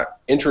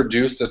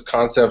introduce this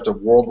concept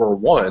of World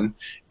War I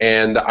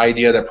and the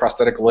idea that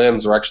prosthetic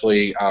limbs are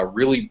actually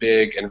really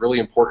big and really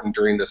important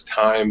during this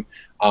time.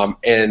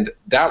 And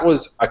that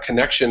was a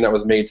connection that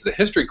was made to the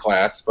history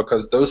class,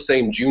 because those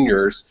same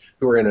juniors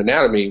who were in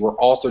anatomy were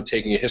also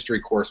taking a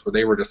history course where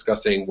they were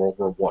discussing World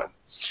War I.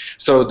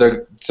 So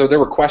there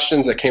were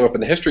questions that came up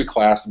in the history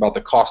class about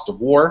the cost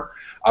of war,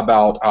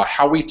 about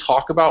how we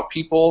talk about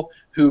people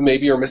who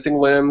maybe are missing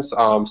limbs,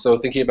 so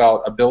thinking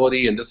about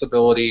ability and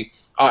disability.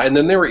 And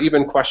then there were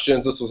even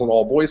questions, this was an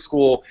all-boys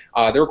school,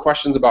 there were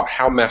questions about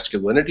how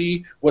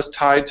masculinity was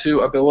tied to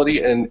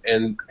ability, and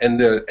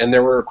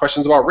there were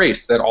questions about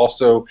race that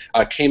also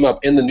came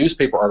up in the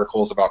newspaper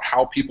articles about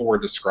how people were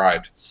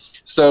described.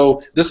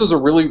 So this was a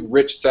really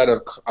rich set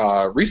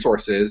of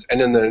resources,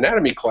 and in the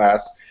anatomy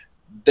class,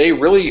 they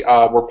really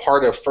were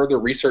part of further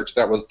research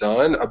that was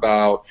done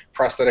about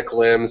prosthetic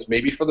limbs,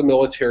 maybe for the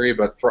military,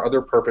 but for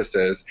other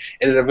purposes.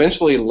 And it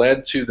eventually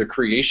led to the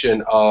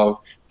creation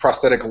of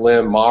prosthetic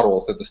limb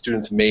models that the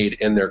students made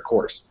in their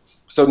course.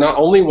 So not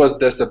only was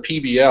this a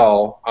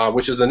PBL,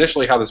 which is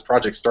initially how this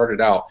project started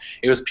out,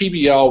 it was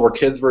PBL where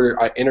kids were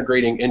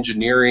integrating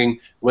engineering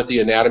with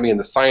the anatomy and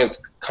the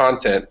science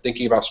content,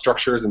 thinking about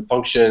structures and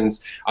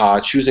functions,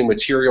 choosing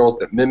materials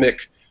that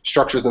mimic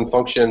structures and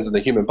functions in the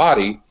human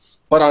body.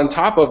 But on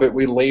top of it,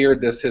 we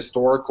layered this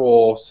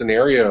historical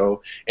scenario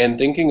and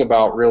thinking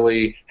about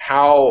really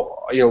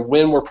how,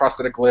 when were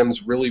prosthetic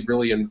limbs really,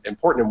 really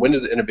important, and when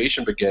did the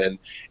innovation begin?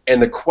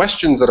 And the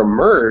questions that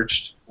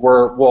emerged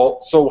were, well,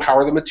 so how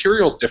are the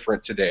materials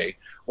different today?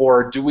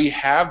 Or do we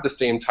have the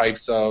same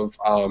types of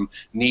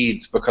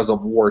needs because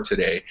of war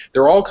today?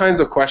 There are all kinds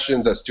of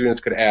questions that students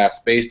could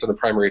ask based on the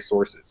primary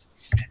sources.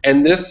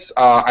 And this,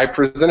 I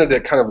presented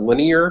it kind of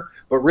linear,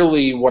 but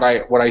really what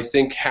I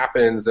think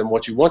happens and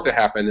what you want to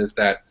happen is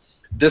that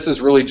this is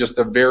really just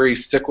a very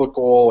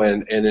cyclical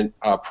and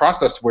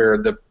process where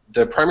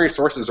the primary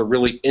sources are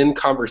really in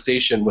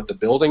conversation with the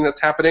building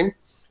that's happening.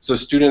 So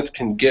students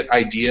can get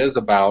ideas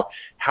about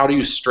how do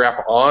you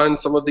strap on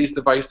some of these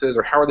devices,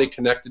 or how are they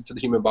connected to the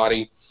human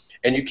body.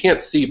 And you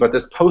can't see, but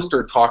this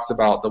poster talks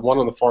about, the one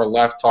on the far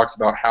left talks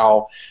about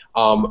how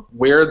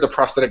where the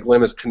prosthetic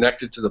limb is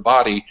connected to the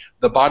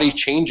body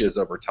changes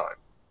over time.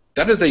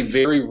 That is a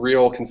very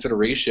real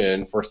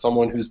consideration for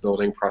someone who's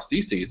building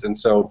prostheses. And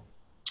so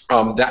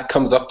that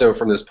comes up, though,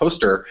 from this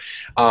poster.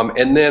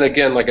 And then,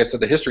 again, like I said,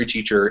 the history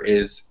teacher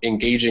is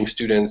engaging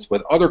students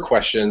with other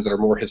questions that are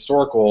more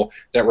historical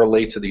that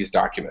relate to these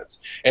documents.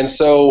 And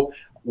so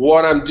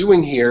what I'm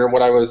doing here,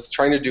 what I was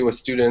trying to do with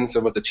students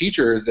and with the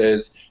teachers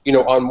is,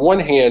 on one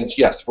hand,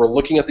 yes, we're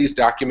looking at these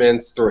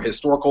documents through a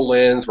historical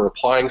lens, we're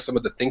applying some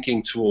of the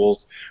thinking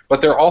tools,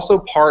 but they're also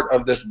part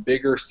of this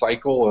bigger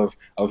cycle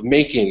of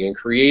making and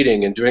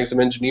creating and doing some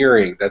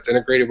engineering that's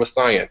integrated with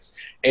science.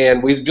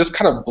 And we've just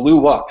kind of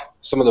blew up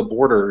some of the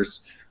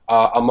borders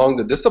among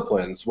the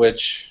disciplines,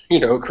 which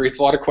creates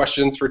a lot of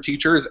questions for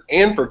teachers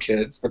and for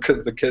kids,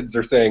 because the kids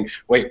are saying,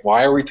 wait,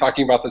 why are we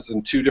talking about this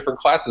in 2 different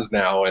classes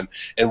now,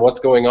 and what's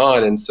going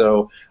on? And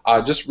so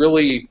just a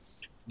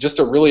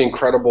really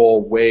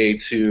incredible way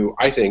to,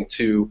 I think,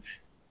 to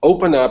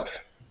open up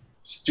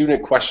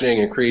student questioning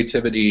and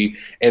creativity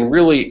and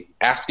really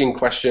asking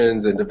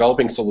questions and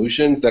developing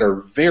solutions that are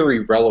very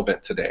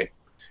relevant today.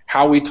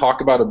 How we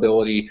talk about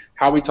ability,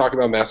 how we talk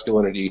about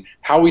masculinity,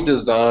 how we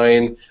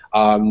design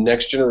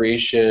next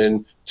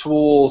generation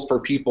tools for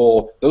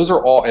people, those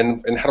are all,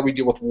 and how do we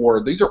deal with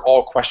war, these are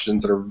all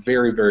questions that are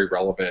very, very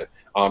relevant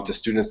to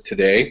students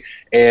today.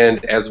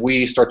 And as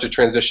we start to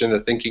transition to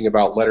thinking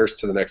about letters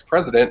to the next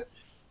president,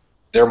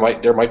 there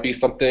might be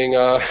something,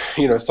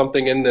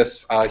 something in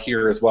this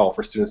here as well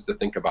for students to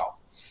think about.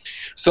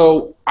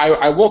 So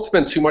I won't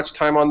spend too much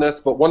time on this,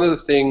 but one of the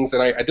things,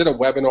 and I did a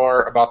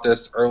webinar about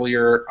this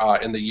earlier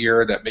in the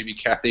year that maybe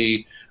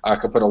Kathy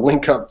could put a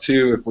link up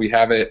to if we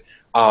have it.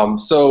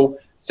 So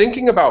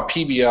thinking about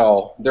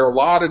PBL, there are a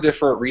lot of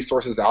different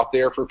resources out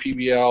there for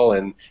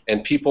PBL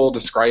and people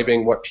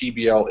describing what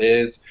PBL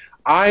is.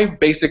 I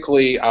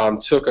basically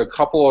took a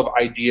couple of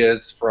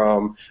ideas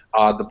from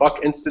the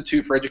Buck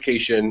Institute for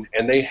Education,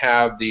 and they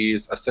have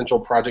these essential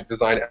project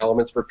design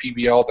elements for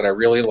PBL that I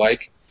really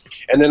like.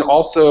 And then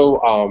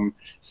also,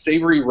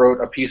 Savory wrote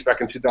a piece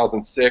back in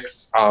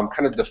 2006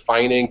 kind of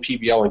defining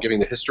PBL and giving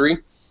the history.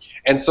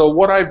 And so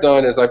what I've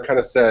done is I've kind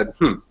of said,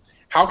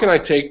 how can I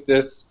take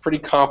this pretty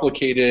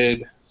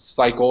complicated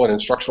cycle and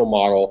instructional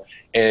model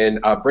and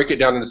break it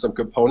down into some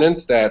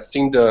components that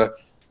seem to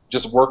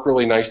just work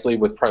really nicely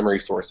with primary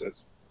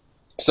sources.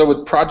 So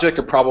with project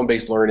or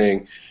problem-based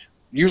learning,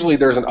 usually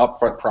there's an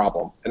upfront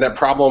problem, and that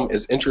problem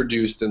is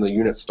introduced and the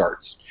unit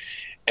starts.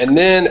 And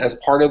then as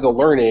part of the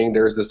learning,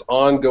 there's this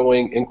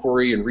ongoing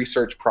inquiry and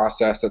research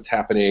process that's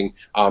happening.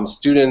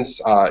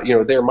 Students,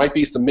 there might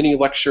be some mini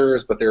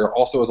lectures, but there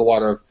also is a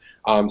lot of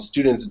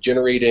students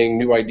generating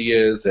new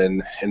ideas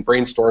and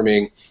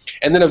brainstorming.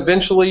 And then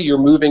eventually you're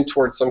moving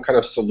towards some kind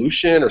of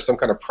solution or some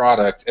kind of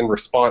product in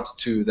response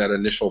to that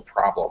initial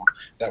problem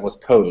that was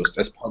posed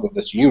as part of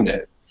this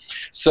unit.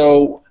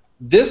 So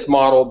this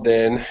model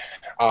then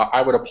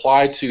I would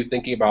apply to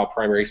thinking about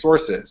primary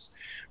sources.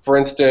 For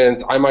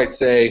instance, I might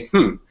say,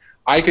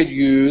 I could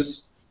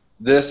use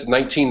this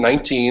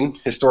 1919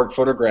 historic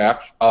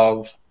photograph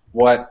of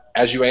what,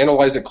 as you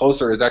analyze it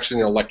closer, is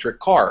actually an electric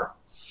car.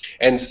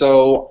 And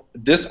so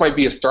this might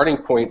be a starting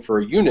point for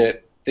a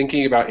unit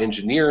thinking about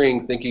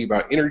engineering, thinking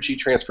about energy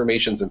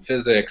transformations in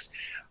physics,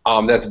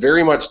 that's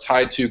very much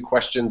tied to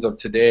questions of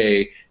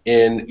today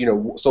in,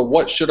 so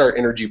what should our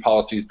energy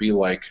policies be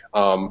like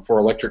for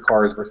electric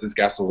cars versus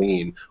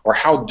gasoline? Or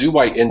how do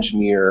I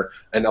engineer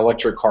an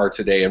electric car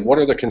today? And what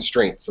are the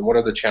constraints and what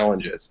are the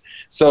challenges?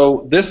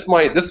 So this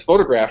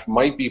photograph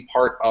might be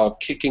part of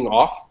kicking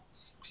off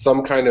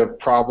some kind of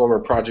problem or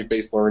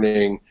project-based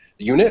learning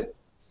unit.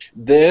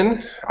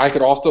 Then I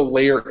could also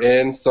layer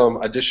in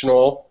some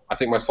additional, I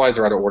think my slides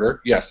are out of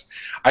order, yes.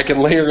 I can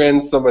layer in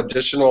some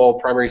additional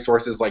primary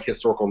sources like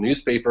historical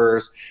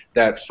newspapers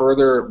that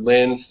further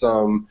lend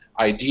some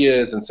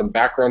ideas and some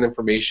background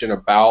information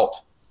about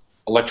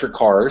electric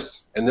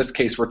cars. In this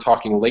case, we're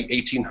talking late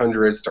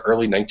 1800s to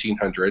early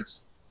 1900s.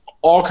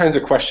 All kinds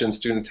of questions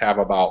students have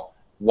about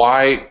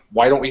why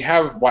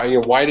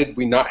did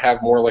we not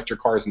have more electric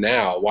cars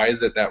now? Why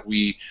is it that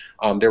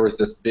there was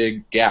this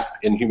big gap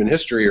in human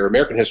history or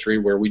American history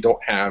where we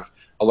don't have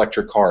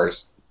electric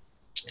cars?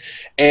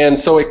 And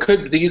so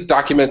these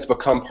documents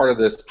become part of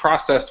this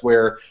process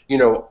where,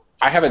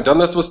 I haven't done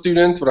this with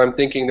students, but I'm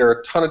thinking there are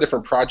a ton of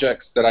different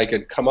projects that I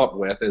could come up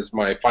with as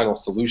my final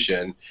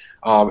solution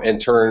in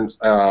terms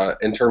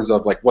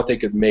of like what they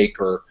could make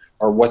or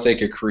what they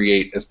could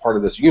create as part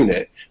of this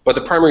unit. But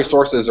the primary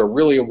sources are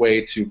really a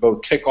way to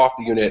both kick off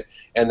the unit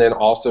and then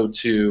also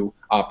to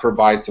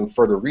provide some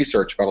further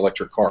research about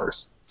electric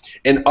cars.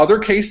 In other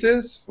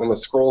cases, I'm going to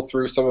scroll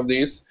through some of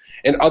these.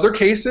 In other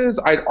cases,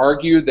 I'd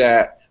argue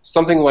that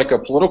something like a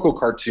political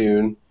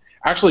cartoon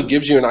actually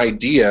gives you an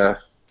idea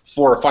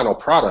for a final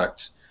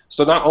product.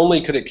 So not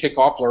only could it kick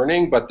off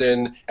learning, but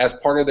then as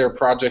part of their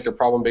project or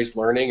problem-based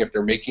learning, if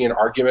they're making an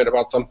argument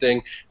about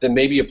something, then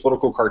maybe a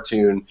political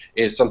cartoon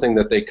is something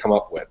that they come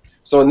up with.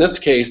 So in this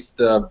case,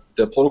 the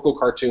political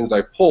cartoons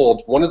I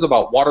pulled, one is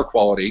about water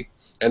quality,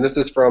 and this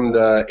is from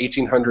the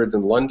 1800s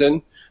in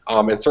London,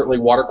 and certainly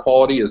water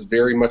quality is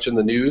very much in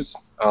the news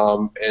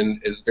and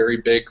is very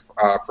big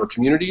for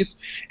communities.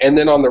 And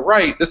then on the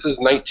right, this is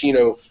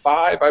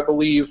 1905, I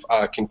believe,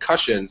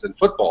 concussions in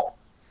football.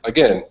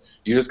 Again,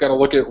 you just got to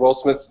look at Will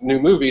Smith's new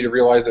movie to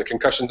realize that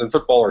concussions in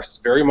football are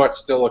very much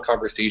still a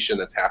conversation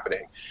that's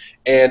happening.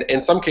 And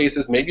in some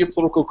cases, maybe a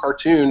political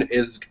cartoon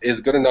is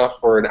good enough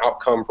for an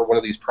outcome for one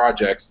of these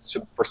projects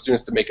for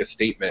students to make a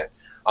statement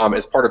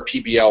as part of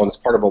PBL and as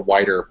part of a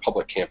wider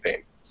public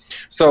campaign.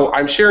 So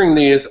I'm sharing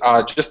these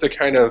just to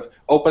kind of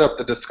open up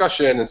the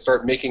discussion and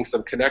start making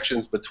some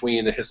connections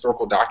between the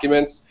historical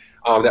documents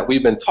that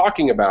we've been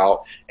talking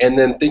about and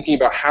then thinking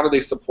about how do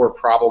they support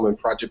problem and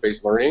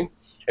project-based learning.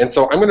 And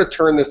so I'm going to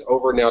turn this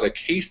over now to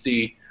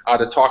Casey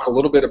to talk a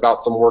little bit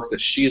about some work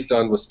that she's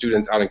done with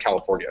students out in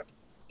California.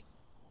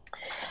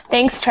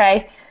 Thanks,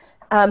 Trey.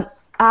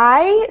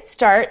 I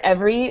start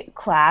every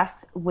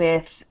class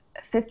with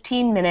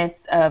 15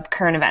 minutes of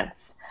current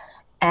events.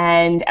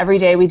 And every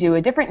day we do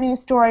a different news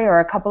story or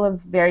a couple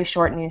of very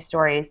short news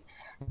stories.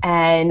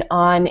 And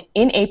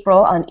in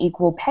April, on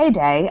Equal Pay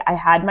Day, I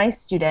had my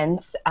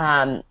students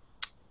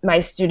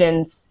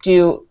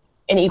do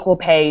an equal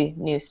pay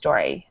news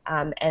story.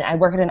 And I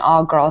work at an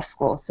all-girls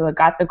school, so it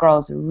got the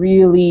girls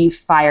really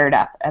fired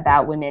up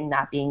about women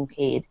not being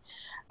paid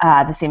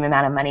the same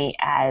amount of money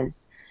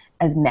as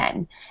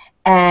men.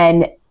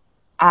 And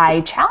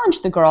I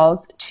challenged the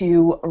girls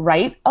to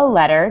write a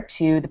letter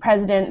to the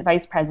president,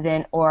 vice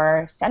president,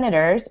 or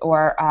senators,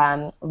 or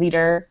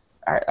Leader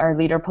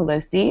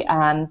Pelosi,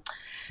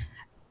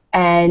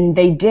 And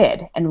they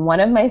did. And one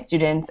of my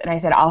students, and I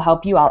said, I'll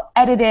help you, I'll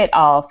edit it,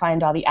 I'll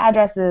find all the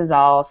addresses,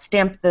 I'll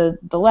stamp the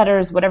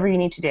letters, whatever you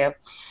need to do.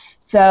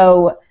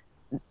 So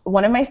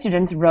one of my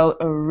students wrote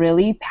a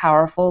really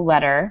powerful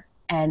letter,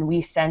 and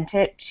we sent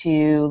it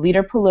to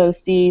Leader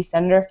Pelosi,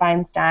 Senator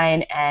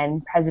Feinstein,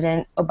 and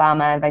President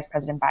Obama and Vice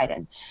President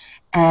Biden.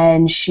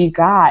 And she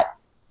got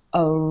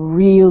a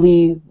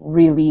really,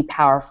 really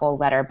powerful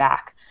letter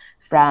back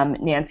from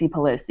Nancy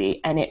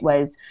Pelosi, and it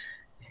was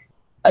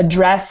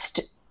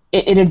addressed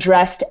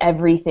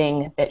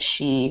everything that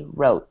she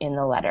wrote in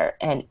the letter,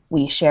 and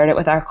we shared it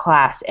with our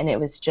class, and it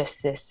was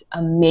just this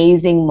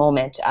amazing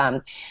moment.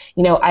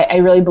 I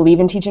really believe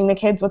in teaching the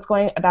kids what's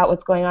going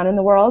on in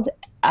the world,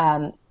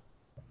 and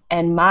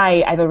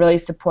I have a really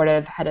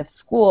supportive head of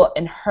school,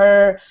 and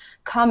her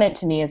comment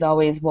to me is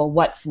always, well,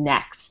 what's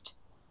next?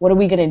 What are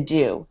we going to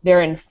do?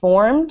 They're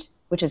informed,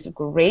 which is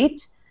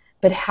great,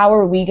 but how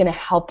are we going to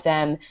help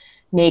them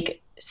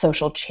make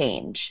social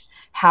change?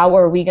 How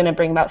are we going to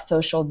bring about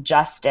social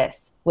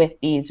justice with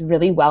these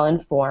really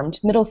well-informed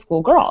middle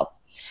school girls?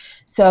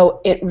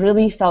 So it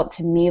really felt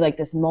to me like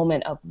this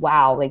moment of,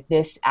 wow, like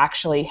this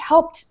actually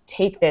helped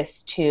take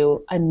this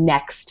to a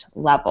next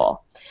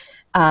level.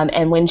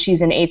 And when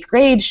she's in 8th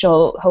grade,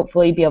 she'll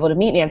hopefully be able to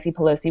meet Nancy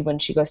Pelosi when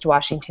she goes to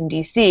Washington,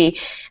 D.C.,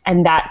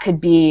 and that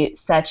could be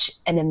such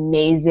an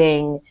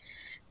amazing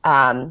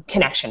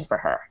connection for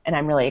her, and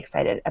I'm really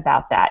excited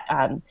about that.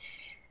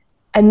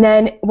 And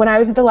then when I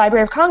was at the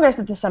Library of Congress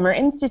at the Summer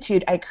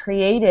Institute, I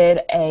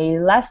created a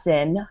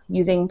lesson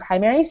using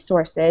primary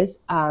sources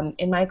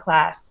in my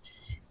class,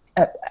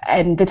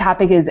 and the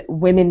topic is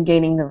women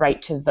gaining the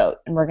right to vote.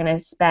 And we're going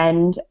to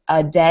spend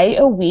a day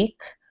a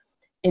week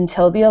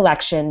until the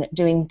election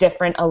doing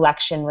different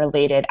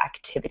election-related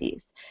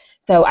activities.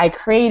 So I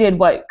created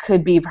what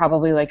could be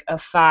probably like a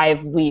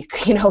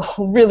 5-week,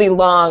 really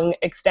long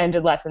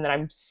extended lesson that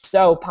I'm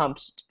so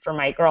pumped for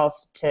my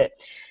girls to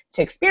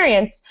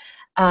experience.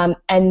 And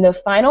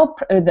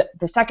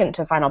the second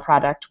to final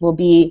product will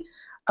be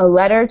a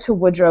letter to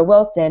Woodrow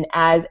Wilson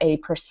as a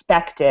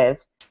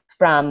perspective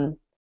from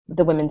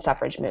the women's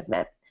suffrage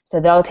movement.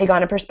 So they'll take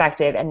on a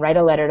perspective and write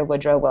a letter to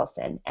Woodrow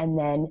Wilson. And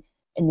then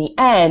in the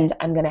end,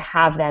 I'm going to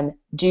have them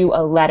do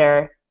a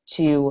letter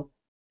to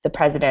the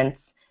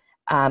presidents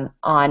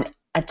on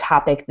a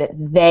topic that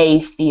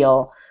they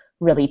feel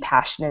really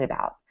passionate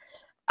about.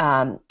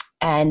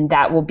 And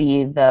that will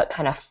be the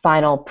kind of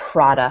final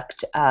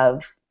product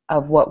of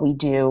what we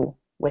do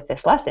with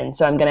this lesson.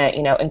 So I'm going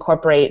to,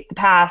 incorporate the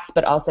past,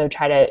 but also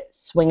try to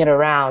swing it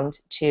around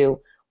to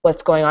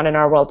what's going on in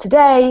our world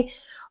today.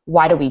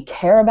 Why do we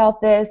care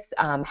about this?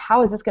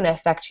 How is this going to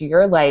affect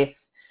your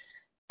life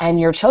and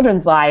your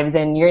children's lives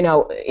and,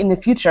 in the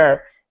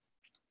future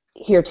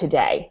here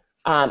today?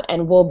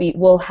 And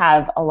we'll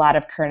have a lot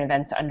of current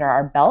events under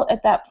our belt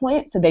at that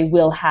point, so they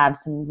will have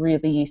some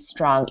really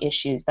strong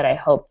issues that I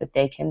hope that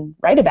they can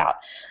write about.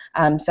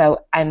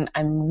 So I'm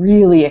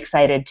really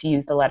excited to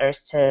use the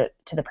letters to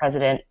the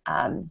president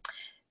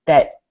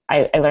that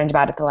I learned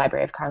about at the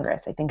Library of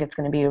Congress. I think it's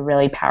going to be a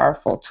really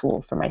powerful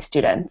tool for my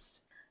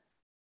students.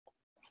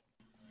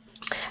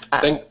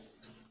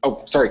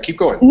 Sorry, keep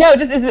going. No,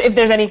 just if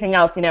there's anything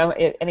else,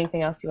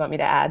 anything else you want me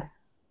to add.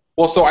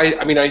 Well, so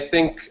I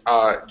think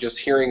just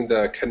hearing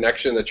the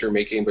connection that you're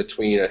making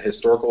between a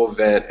historical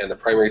event and the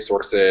primary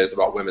sources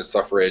about women's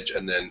suffrage,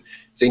 and then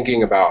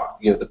thinking about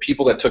the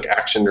people that took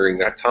action during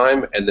that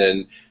time, and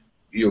then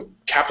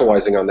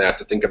capitalizing on that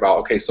to think about,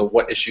 okay, so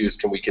what issues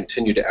can we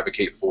continue to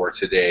advocate for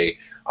today,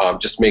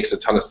 just makes a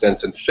ton of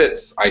sense and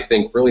fits, I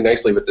think, really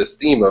nicely with this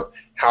theme of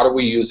how do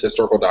we use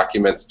historical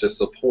documents to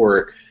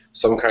support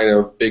some kind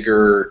of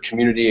bigger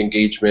community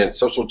engagement,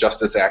 social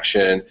justice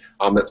action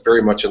that's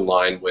very much in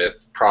line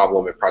with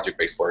problem and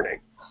project-based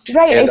learning.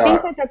 Right, and, I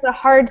think that's a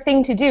hard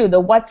thing to do. The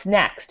what's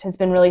next has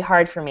been really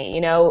hard for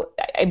me.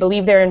 I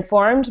believe they're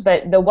informed,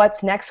 but the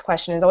what's next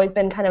question has always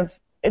been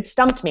it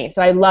stumped me.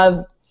 So I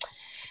love,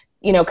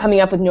 coming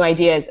up with new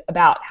ideas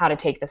about how to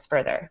take this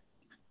further.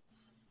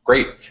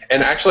 Great.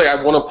 And actually, I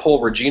want to pull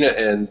Regina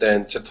in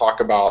then to talk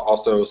about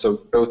also, so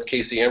both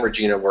Casey and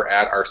Regina were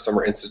at our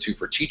Summer Institute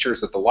for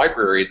Teachers at the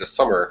library this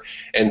summer,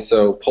 and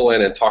so pull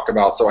in and talk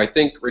about, so I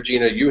think,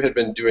 Regina, you had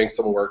been doing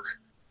some work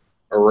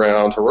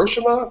around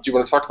Hiroshima. Do you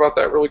want to talk about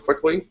that really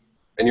quickly?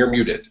 And you're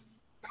muted.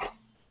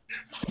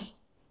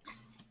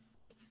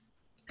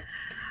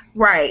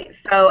 Right.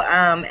 So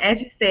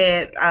as you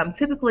said,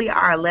 typically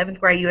our 11th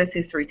grade U.S.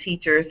 history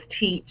teachers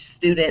teach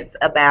students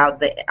about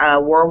the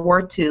World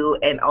War II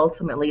and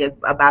ultimately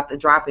about the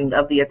dropping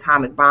of the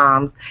atomic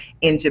bombs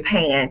in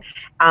Japan.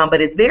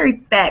 But it's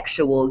very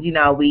factual.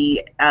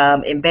 We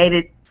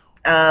invaded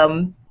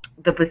the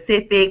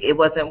Pacific. It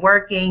wasn't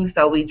working,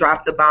 so we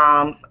dropped the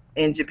bombs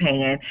in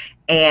Japan,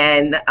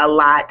 and a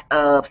lot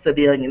of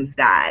civilians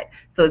died.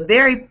 So it's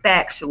very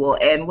factual,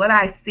 and what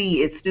I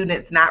see is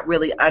students not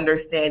really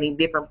understanding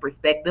different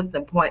perspectives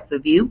and points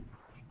of view.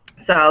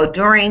 So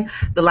during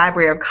the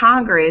Library of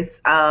Congress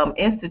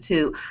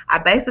Institute, I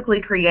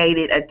basically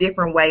created a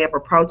different way of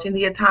approaching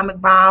the atomic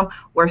bomb,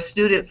 where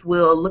students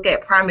will look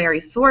at primary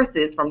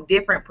sources from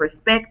different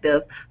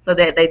perspectives so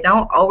that they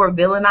don't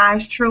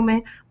over-villainize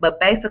Truman, but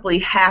basically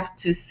have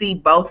to see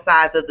both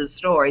sides of the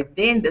story,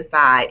 then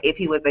decide if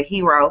he was a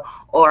hero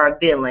or a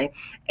villain.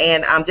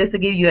 And just to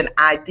give you an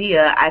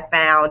idea, I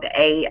found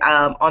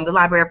on the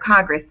Library of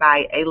Congress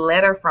site a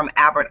letter from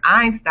Albert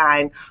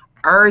Einstein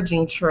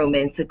urging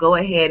Truman to go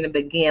ahead and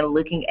begin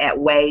looking at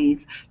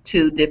ways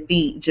to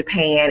defeat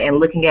Japan and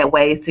looking at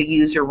ways to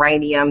use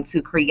uranium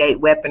to create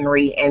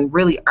weaponry, and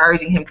really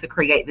urging him to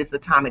create this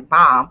atomic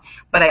bomb.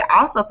 But I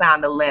also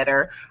found a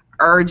letter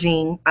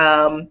urging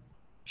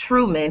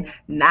Truman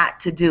not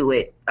to do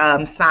it,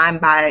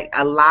 signed by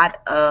a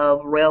lot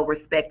of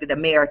well-respected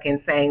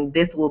Americans, saying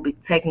this will be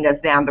taking us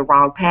down the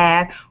wrong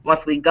path.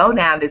 Once we go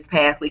down this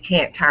path, we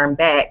can't turn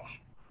back.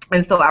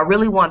 And so I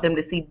really want them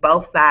to see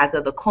both sides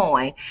of the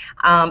coin.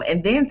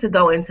 And then to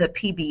go into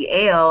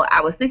PBL,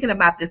 I was thinking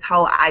about this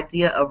whole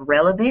idea of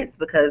relevance,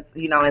 because,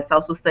 you know, in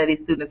social studies,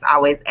 students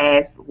always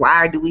ask,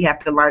 why do we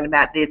have to learn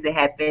about this? It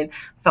happened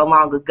so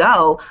long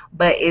ago.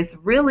 But it's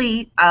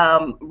really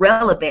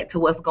relevant to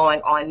what's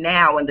going on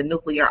now in the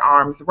nuclear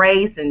arms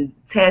race and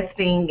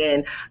testing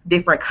and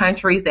different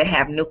countries that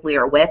have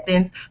nuclear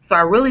weapons. So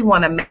I really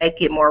want to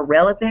make it more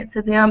relevant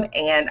to them.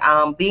 And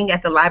being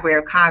at the Library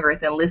of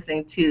Congress and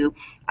listening to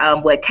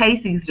what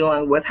Casey's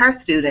doing with her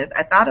students,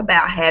 I thought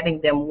about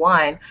having them,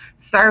 one,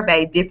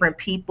 survey different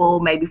people,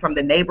 maybe from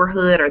the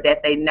neighborhood or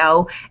that they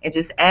know, and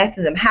just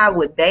asking them how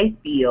would they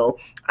feel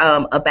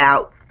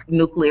about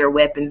nuclear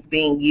weapons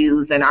being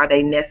used, and are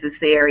they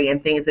necessary,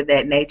 and things of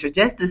that nature,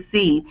 just to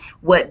see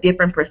what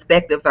different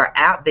perspectives are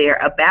out there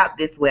about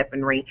this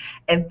weaponry,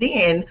 and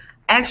then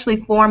actually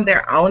form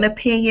their own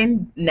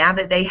opinion now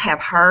that they have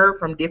heard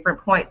from different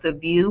points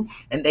of view,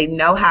 and they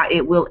know how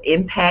it will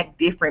impact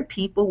different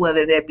people,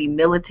 whether they be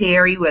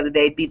military, whether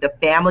they be the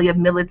family of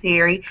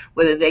military,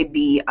 whether they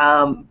be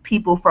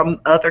people from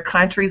other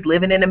countries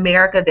living in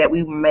America that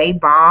we may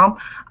bomb,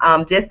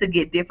 just to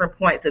get different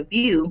points of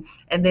view,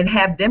 and then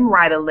have them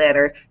write a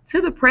letter to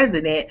the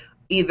president,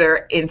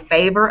 either in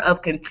favor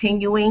of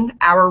continuing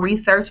our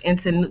research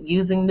into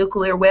using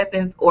nuclear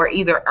weapons, or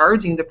either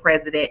urging the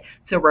president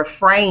to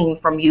refrain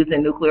from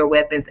using nuclear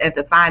weapons and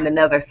to find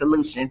another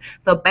solution.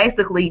 So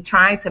basically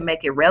trying to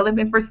make it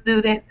relevant for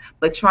students,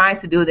 but trying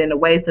to do it in a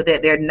way so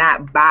that they're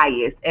not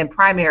biased. And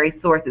primary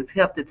sources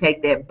help to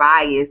take that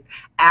bias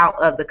out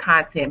of the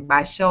content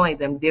by showing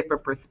them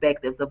different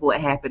perspectives of what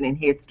happened in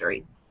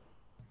history.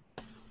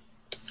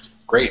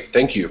 Great,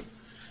 thank you.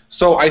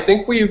 So I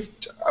think we've,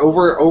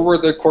 over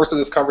the course of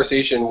this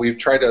conversation, we've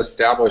tried to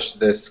establish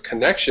this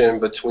connection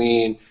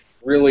between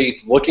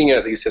really looking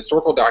at these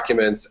historical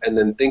documents and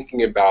then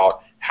thinking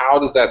about how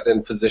does that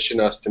then position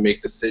us to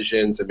make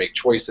decisions and make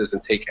choices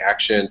and take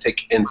action,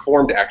 take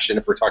informed action,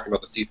 if we're talking about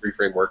the C3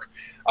 framework,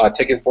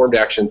 take informed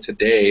action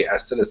today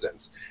as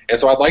citizens. And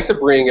so I'd like to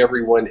bring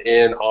everyone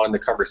in on the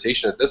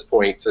conversation at this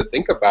point to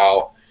think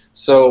about,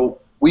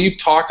 so we've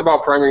talked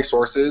about primary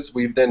sources,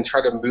 we've then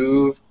tried to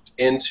move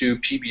into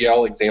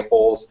PBL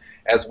examples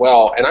as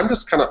well, and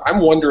I'm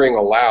wondering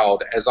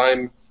aloud as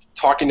I'm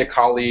talking to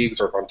colleagues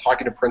or if I'm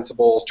talking to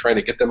principals, trying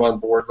to get them on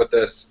board with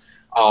this,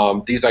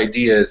 these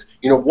ideas,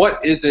 you know,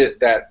 what is it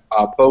that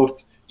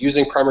both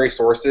using primary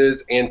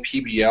sources and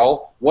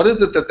PBL, what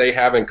is it that they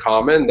have in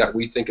common that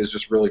we think is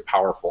just really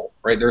powerful,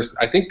 right?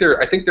 I think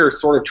they're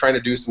sort of trying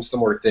to do some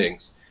similar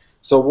things.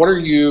 So what are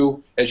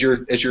you, as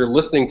you're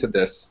listening to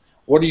this,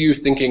 what are you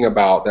thinking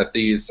about that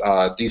these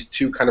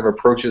two kind of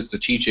approaches to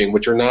teaching,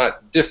 which are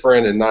not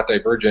different and not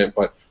divergent,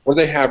 but what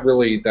do they have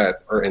really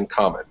that are in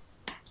common?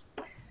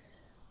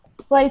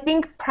 Well, I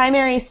think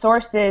primary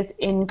sources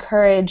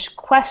encourage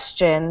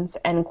questions,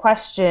 and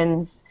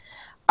questions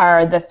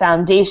are the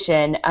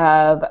foundation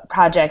of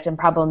project and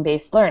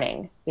problem-based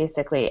learning,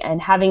 basically.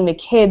 And having the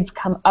kids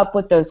come up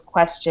with those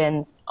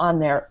questions on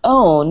their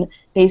own,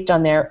 based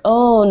on their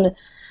own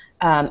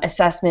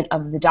assessment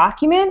of the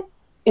document,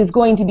 is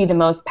going to be the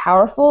most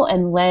powerful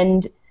and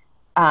lend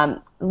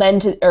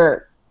to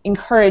or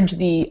encourage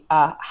the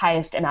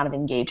highest amount of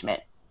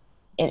engagement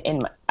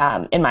in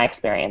my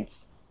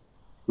experience.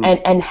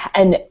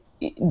 And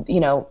you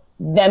know,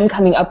 them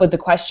coming up with the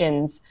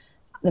questions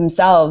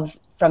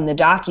themselves from the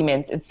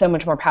documents is so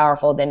much more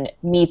powerful than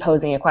me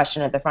posing a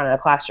question at the front of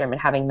the classroom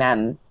and having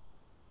them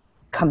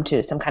come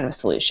to some kind of a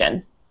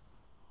solution.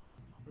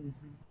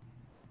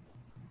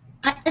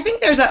 I think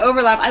there's an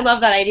overlap. I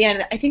love that idea,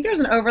 and I think there's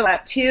an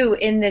overlap too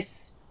in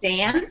this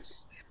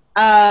stance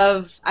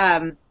of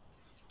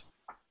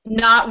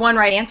not one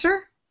right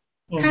answer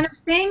kind of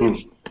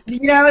thing.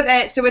 You know,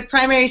 that so with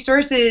primary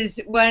sources,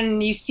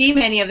 when you see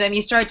many of them,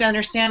 you start to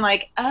understand,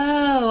 like,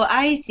 oh,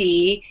 I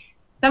see.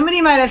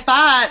 Somebody might have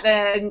thought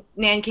the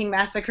Nanking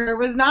Massacre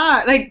was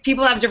not, like,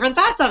 people have different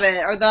thoughts of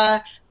it, or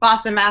the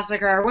Boston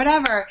Massacre, or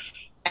whatever.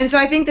 And so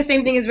I think the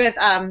same thing is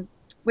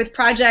with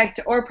project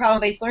or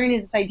problem-based learning,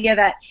 is this idea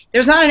that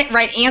there's not a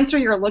right answer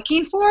you're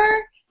looking for.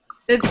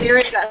 there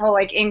is that whole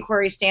like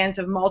inquiry stance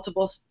of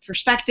multiple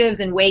perspectives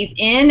and ways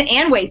in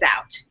and ways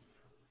out.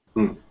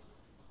 Hmm.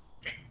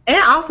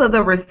 And also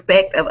the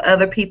respect of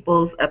other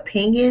people's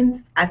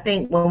opinions. I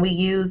think when we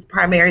use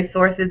primary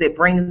sources, it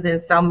brings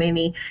in so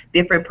many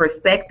different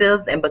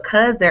perspectives, and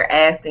because they're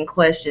asking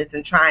questions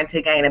and trying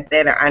to gain a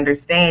better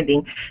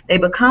understanding, they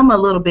become a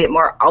little bit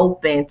more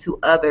open to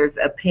others'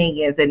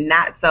 opinions and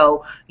not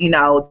so,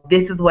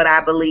 this is what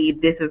I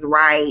believe, this is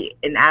right,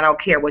 and I don't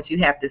care what you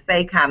have to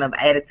say kind of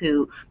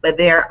attitude. But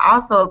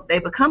they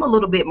become a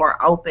little bit more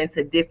open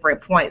to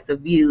different points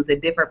of views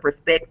and different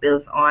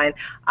perspectives on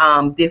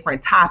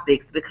different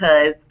topics,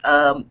 because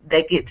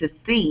they get to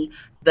see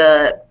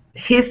the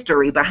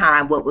history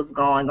behind what was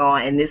going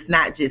on, and it's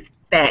not just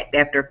fact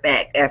after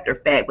fact after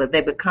fact, but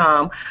they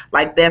become,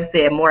 like Beth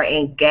said, more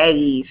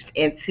engaged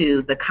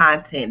into the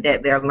content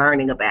that they're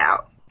learning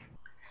about.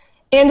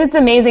 And it's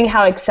amazing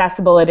how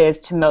accessible it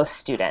is to most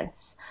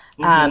students.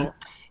 Mm-hmm.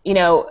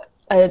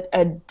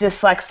 A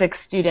dyslexic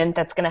student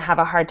that's going to have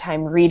a hard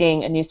time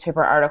reading a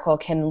newspaper article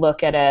can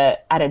look at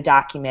a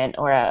document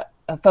or a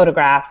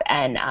photograph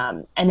and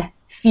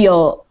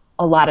feel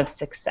a lot of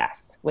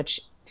success, which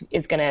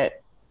is going to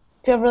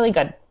feel really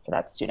good for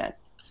that student.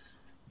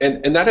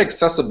 And that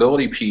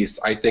accessibility piece,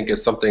 I think,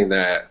 is something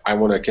that I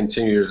want to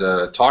continue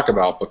to talk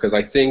about, because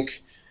I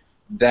think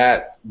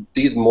that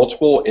these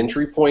multiple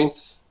entry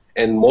points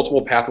and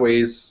multiple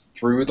pathways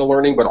through the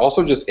learning, but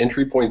also just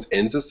entry points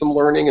into some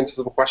learning, into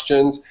some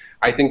questions,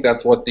 I think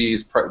that's what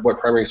what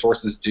primary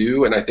sources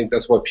do, and I think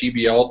that's what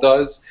PBL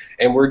does.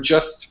 And we're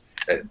just,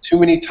 too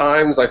many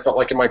times I felt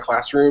like in my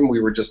classroom we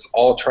were just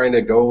all trying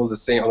to go on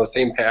the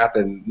same path,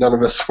 and none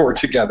of us were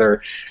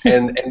together.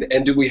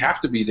 And do we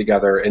have to be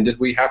together? And did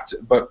we have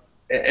to?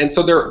 And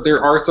so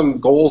there are some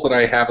goals that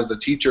I have as a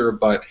teacher,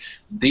 but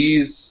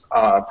these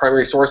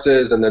primary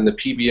sources and then the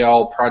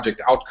PBL project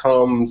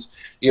outcomes,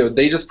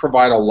 they just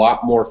provide a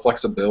lot more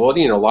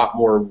flexibility and a lot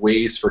more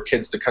ways for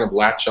kids to kind of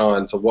latch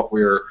on to what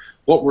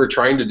we're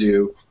trying to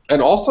do,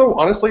 and also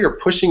honestly are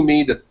pushing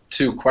me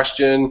to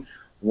question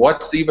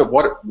what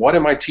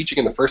am I teaching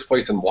in the first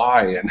place, and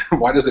why, and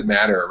why does it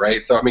matter,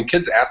 right? So I mean,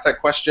 kids ask that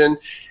question,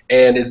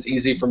 and it's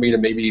easy for me to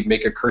maybe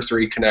make a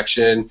cursory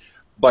connection,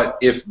 but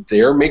if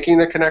they're making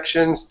the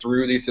connections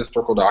through these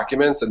historical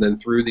documents and then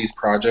through these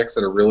projects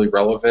that are really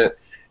relevant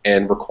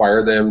and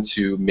require them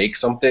to make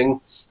something,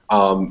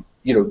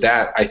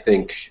 that I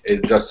think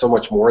it does so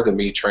much more than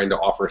me trying to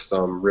offer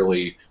some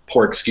really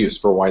poor excuse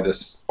for why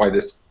this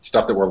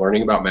stuff that we're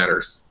learning about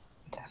matters.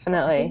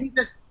 Definitely.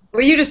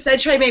 What you just said,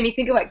 Trey, made me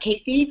think of what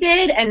Casey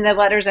did and the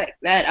letters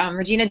that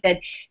Regina did,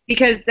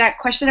 because that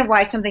question of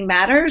why something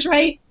matters,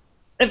 right?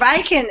 If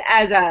I can,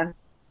 as a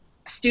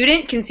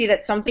student, can see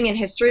that something in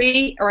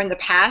history or in the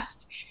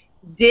past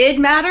did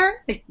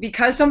matter,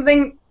 because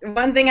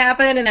one thing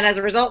happened and then as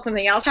a result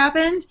something else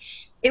happened,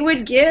 it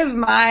would give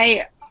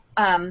my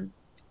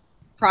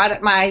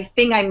my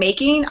thing I'm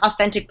making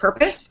authentic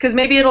purpose, because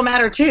maybe it'll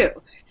matter too.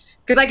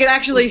 Because I could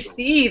actually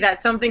see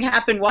that something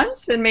happened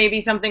once and maybe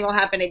something will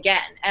happen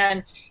again.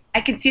 And I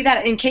could see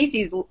that in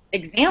Casey's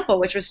example,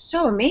 which was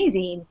so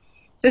amazing.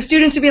 So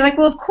students would be like,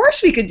 well, of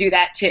course we could do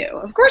that too.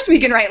 Of course we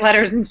can write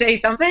letters and say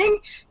something,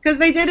 because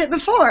they did it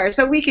before,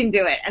 so we can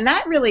do it. And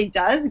that really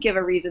does give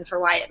a reason for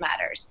why it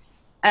matters.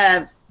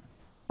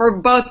 For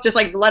both just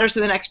like the letters to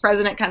the next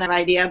president kind of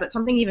idea, but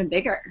something even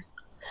bigger.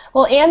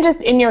 Well, and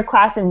just in your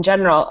class in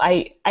general,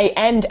 I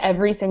end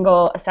every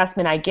single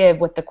assessment I give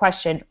with the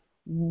question,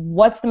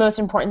 what's the most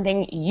important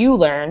thing you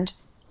learned,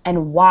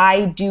 and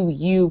why do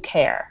you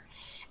care?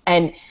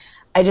 And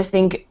I just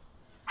think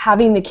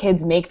having the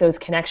kids make those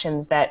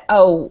connections that,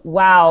 oh,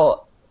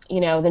 wow,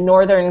 the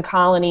northern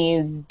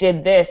colonies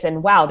did this,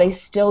 and wow, they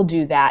still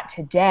do that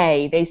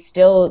today. That's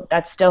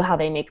still how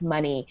they make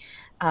money.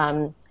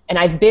 And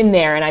I've been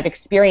there and I've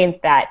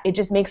experienced that. It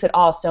just makes it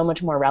all so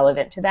much more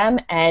relevant to them,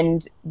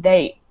 and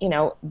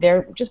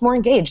they're just more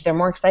engaged. They're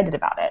more excited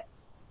about it.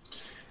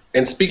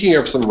 And speaking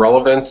of some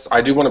relevance,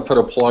 I do want to put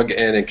a plug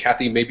in, and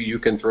Kathy, maybe you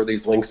can throw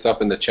these links up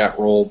in the chat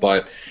roll,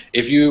 but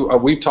if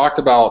we've talked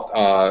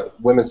about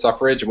women's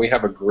suffrage, and we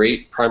have a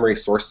great primary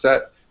source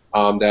set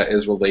that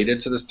is related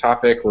to this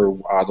topic, where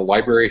the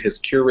library has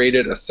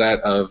curated a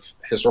set of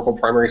historical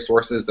primary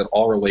sources that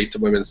all relate to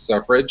women's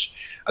suffrage.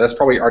 That's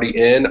probably already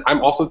in. I'm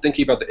also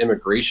thinking about the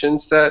immigration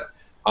set.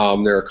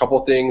 There are a couple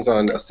things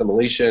on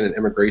assimilation and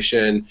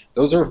immigration.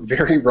 Those are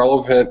very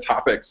relevant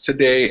topics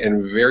today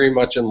and very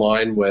much in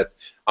line with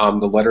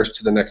the Letters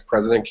to the Next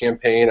President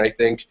campaign, I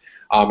think.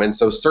 And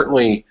so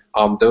certainly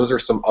those are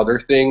some other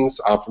things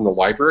from the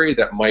library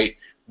that might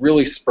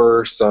really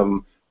spur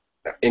some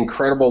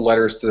incredible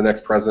letters to the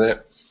next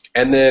president.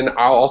 And then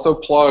I'll also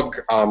plug,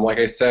 like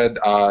I said,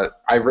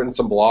 I've written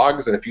some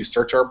blogs, and if you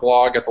search our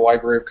blog at the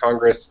Library of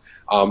Congress,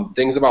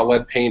 things about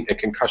lead paint and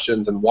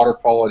concussions and water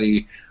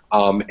quality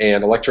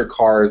and electric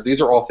cars,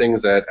 these are all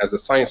things that as a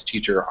science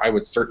teacher I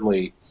would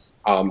certainly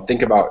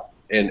think about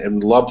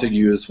and love to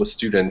use with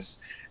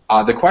students.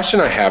 The question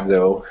I have,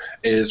 though,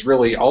 is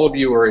really all of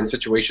you are in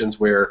situations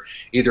where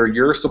either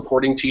you're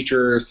supporting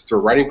teachers through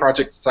a writing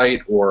project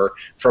site or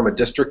from a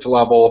district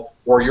level,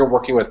 or you're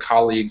working with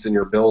colleagues in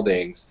your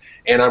buildings.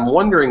 And I'm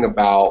wondering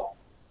about,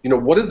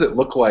 what does it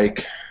look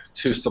like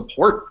to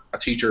support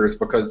teachers?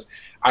 Because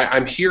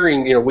I'm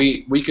hearing,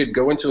 we could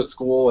go into a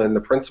school and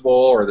the principal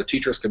or the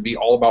teachers could be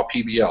all about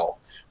PBL,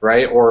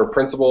 right? Or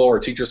principal or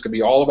teachers could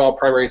be all about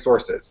primary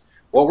sources.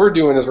 What we're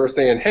doing is we're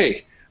saying,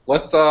 hey,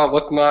 let's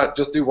not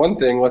just do one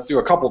thing, let's do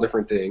a couple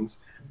different things.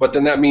 But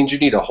then that means you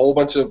need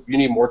you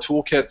need more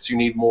toolkits, you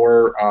need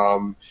more,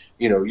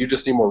 you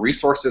just need more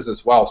resources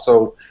as well.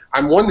 So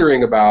I'm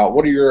wondering about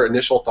what are your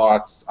initial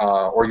thoughts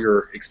or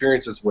your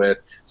experiences with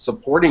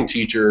supporting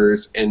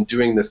teachers and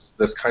doing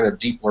this kind of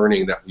deep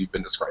learning that we've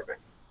been describing?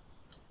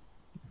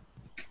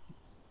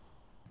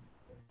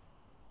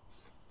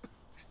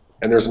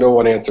 And there's no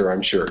one answer,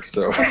 I'm sure.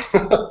 So.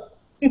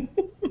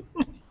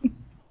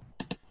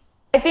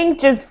 I think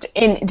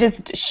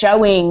just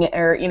showing,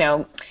 or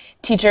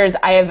teachers.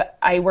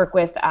 I work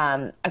with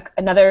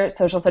another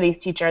social studies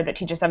teacher that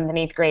teaches 7th and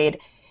 8th grade,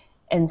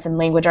 and some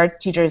language arts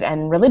teachers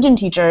and religion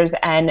teachers,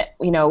 and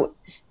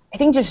I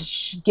think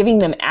just giving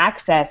them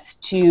access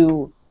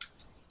to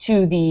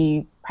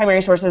the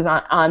primary sources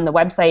on the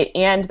website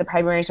and the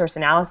primary source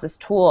analysis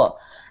tool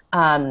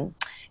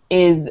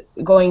is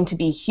going to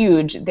be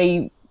huge.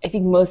 I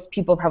think most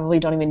people probably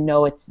don't even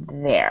know it's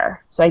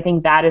there. So I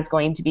think that is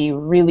going to be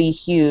really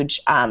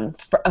huge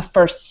for a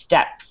first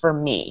step for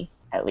me,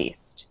 at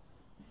least.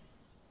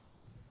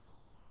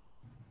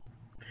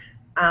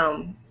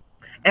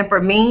 And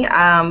for me,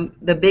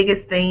 the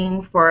biggest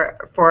thing for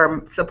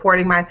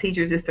supporting my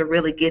teachers is to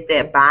really get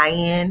that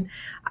buy-in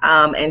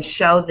and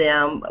show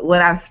them.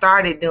 What I've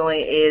started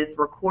doing is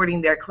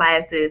recording their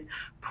classes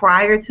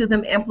prior to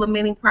them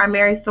implementing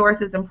primary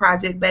sources and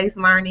project-based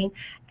learning,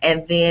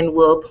 and then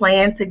we'll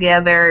plan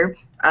together,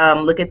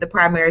 look at the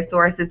primary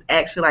sources,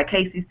 actually, like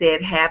Casey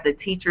said, have the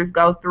teachers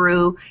go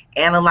through,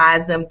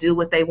 analyze them, do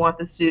what they want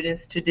the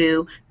students to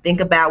do, think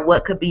about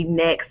what could be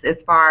next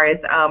as far as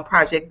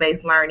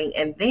project-based learning,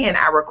 and then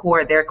I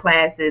record their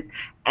classes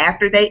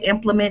after they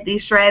implement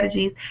these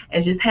strategies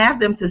and just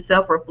have them to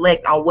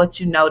self-reflect on what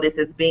you notice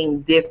as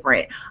being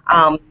different.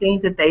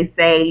 Things that they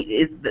say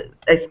is,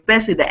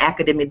 especially the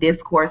academic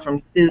discourse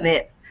from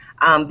students,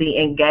 the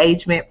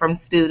engagement from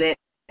students,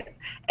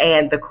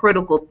 and the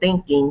critical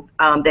thinking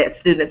that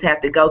students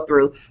have to go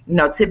through.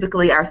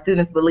 Typically our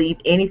students believe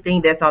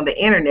anything that's on the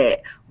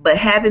internet, but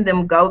having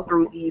them go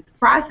through these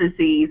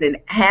processes and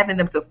having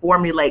them to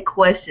formulate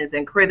questions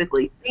and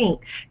critically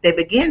think, they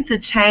begin to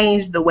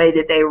change the way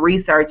that they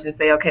research and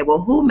say, okay,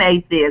 well, who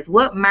made this?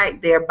 What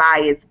might their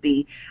bias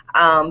be?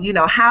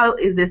 How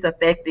is this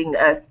affecting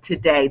us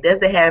today?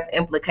 Does it have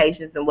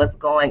implications in what's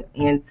going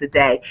in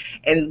today?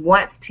 And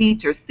once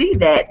teachers see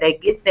that, they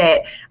get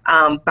that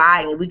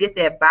buy-in. We get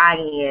that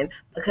buy-in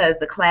because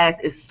the class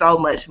is so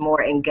much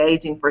more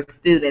engaging for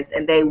students,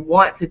 and they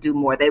want to do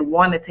more. They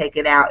want to take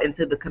it out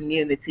into the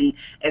community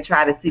and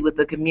try to see what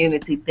the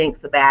community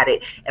thinks about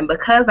it. And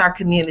because our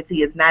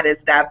community is not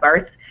as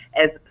diverse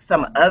as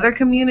some other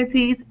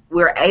communities,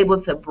 we're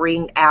able to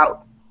bring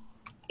out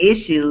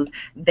issues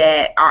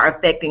that are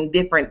affecting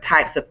different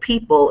types of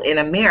people in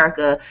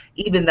America,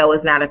 even though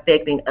it's not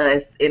affecting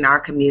us in our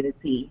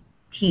community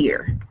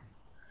here.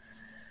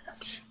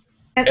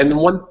 And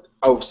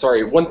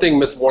one thing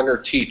Ms. Warner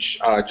Teach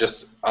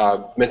just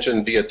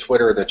mentioned via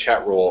Twitter in the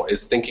chat room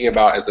is thinking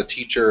about, as a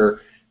teacher,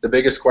 the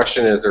biggest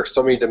question is there's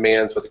so many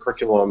demands with the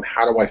curriculum,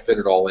 how do I fit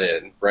it all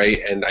in,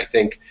 right? And I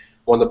think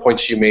one of the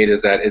points you made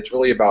is that it's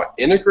really about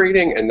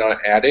integrating and not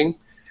adding.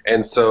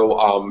 And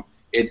so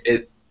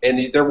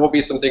and there will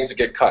be some things that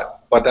get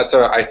cut, but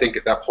I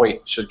think that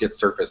point should get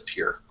surfaced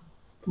here.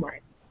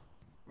 Right.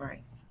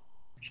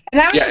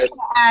 And I was just going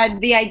to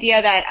add the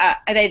idea that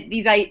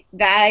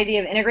that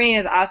idea of integrating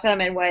is awesome,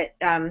 and what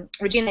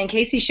Regina and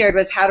Casey shared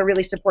was how to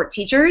really support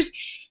teachers.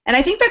 And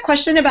I think that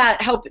question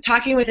about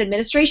talking with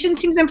administration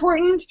seems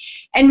important,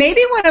 and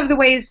maybe one of the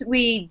ways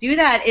we do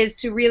that is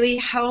to really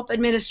help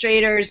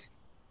administrators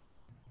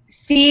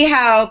see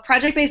how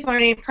project-based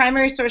learning,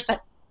 primary source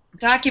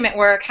document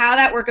work, how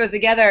that work goes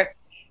together,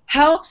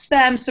 helps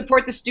them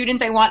support the student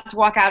they want to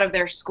walk out of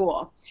their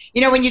school.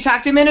 When you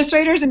talk to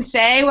administrators and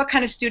say, what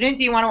kind of student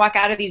do you want to walk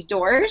out of these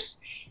doors?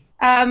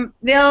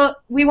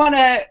 We want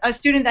a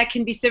student that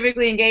can be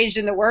civically engaged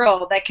in the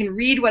world, that can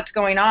read what's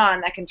going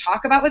on, that can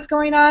talk about what's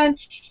going on.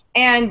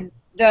 And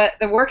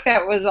the work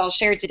that was all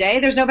shared today,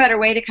 there's no better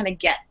way to kind of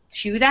get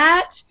to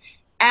that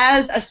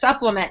as a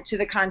supplement to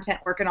the content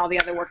work and all the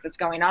other work that's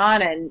going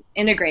on and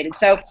integrated.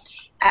 So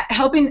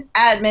helping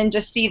admin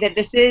just see that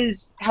this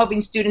is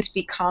helping students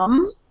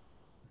become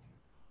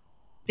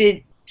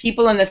the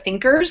people and the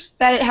thinkers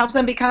that it helps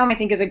them become, I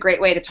think, is a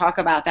great way to talk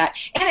about that.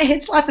 And it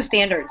hits lots of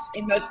standards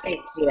in most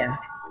states.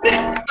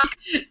 Yeah.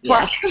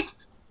 Plus.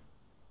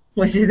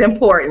 Which is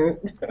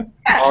important.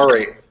 All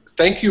right.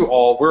 thank you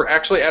all. We're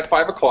actually at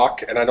 5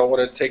 o'clock, and I don't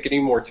want to take any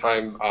more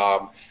time.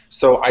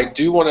 So I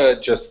do want to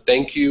just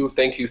thank you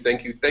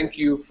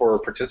for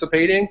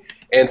participating,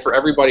 and for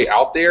everybody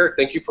out there,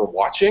 thank you for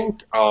watching.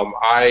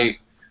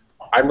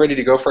 I'm ready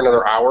to go for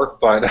another hour,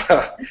 but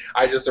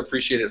I just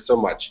appreciate it so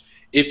much.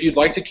 If you'd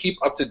like to keep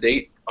up to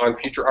date on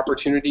future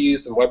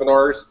opportunities and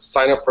webinars,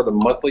 sign up for the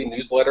monthly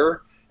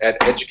newsletter at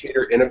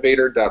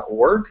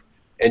educatorinnovator.org,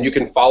 and you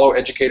can follow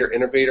Educator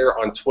Innovator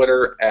on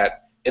Twitter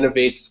at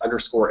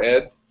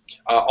innovates_ed.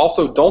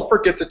 Also, don't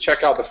forget to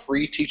check out the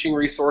free teaching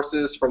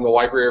resources from the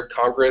Library of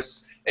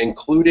Congress,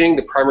 including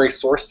the primary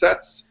source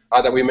sets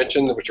that we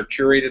mentioned, which are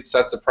curated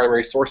sets of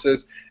primary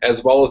sources,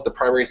 as well as the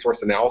primary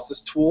source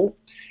analysis tool.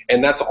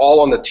 And that's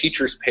all on the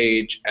teachers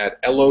page at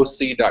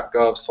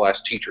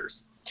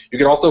loc.gov/teachers. You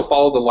can also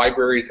follow the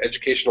library's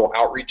educational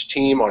outreach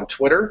team on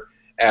Twitter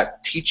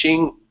at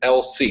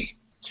TeachingLC.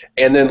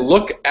 And then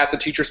look at the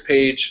teachers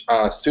page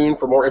soon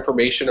for more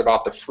information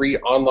about the free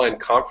online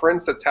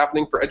conference that's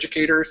happening for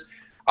educators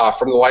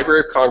from the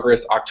Library of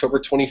Congress, October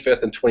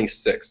 25th and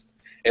 26th.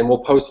 And we'll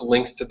post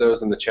links to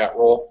those in the chat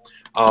roll.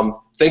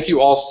 Thank you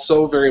all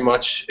so very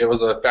much. It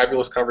was a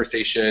fabulous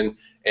conversation,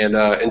 and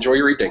enjoy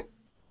your evening.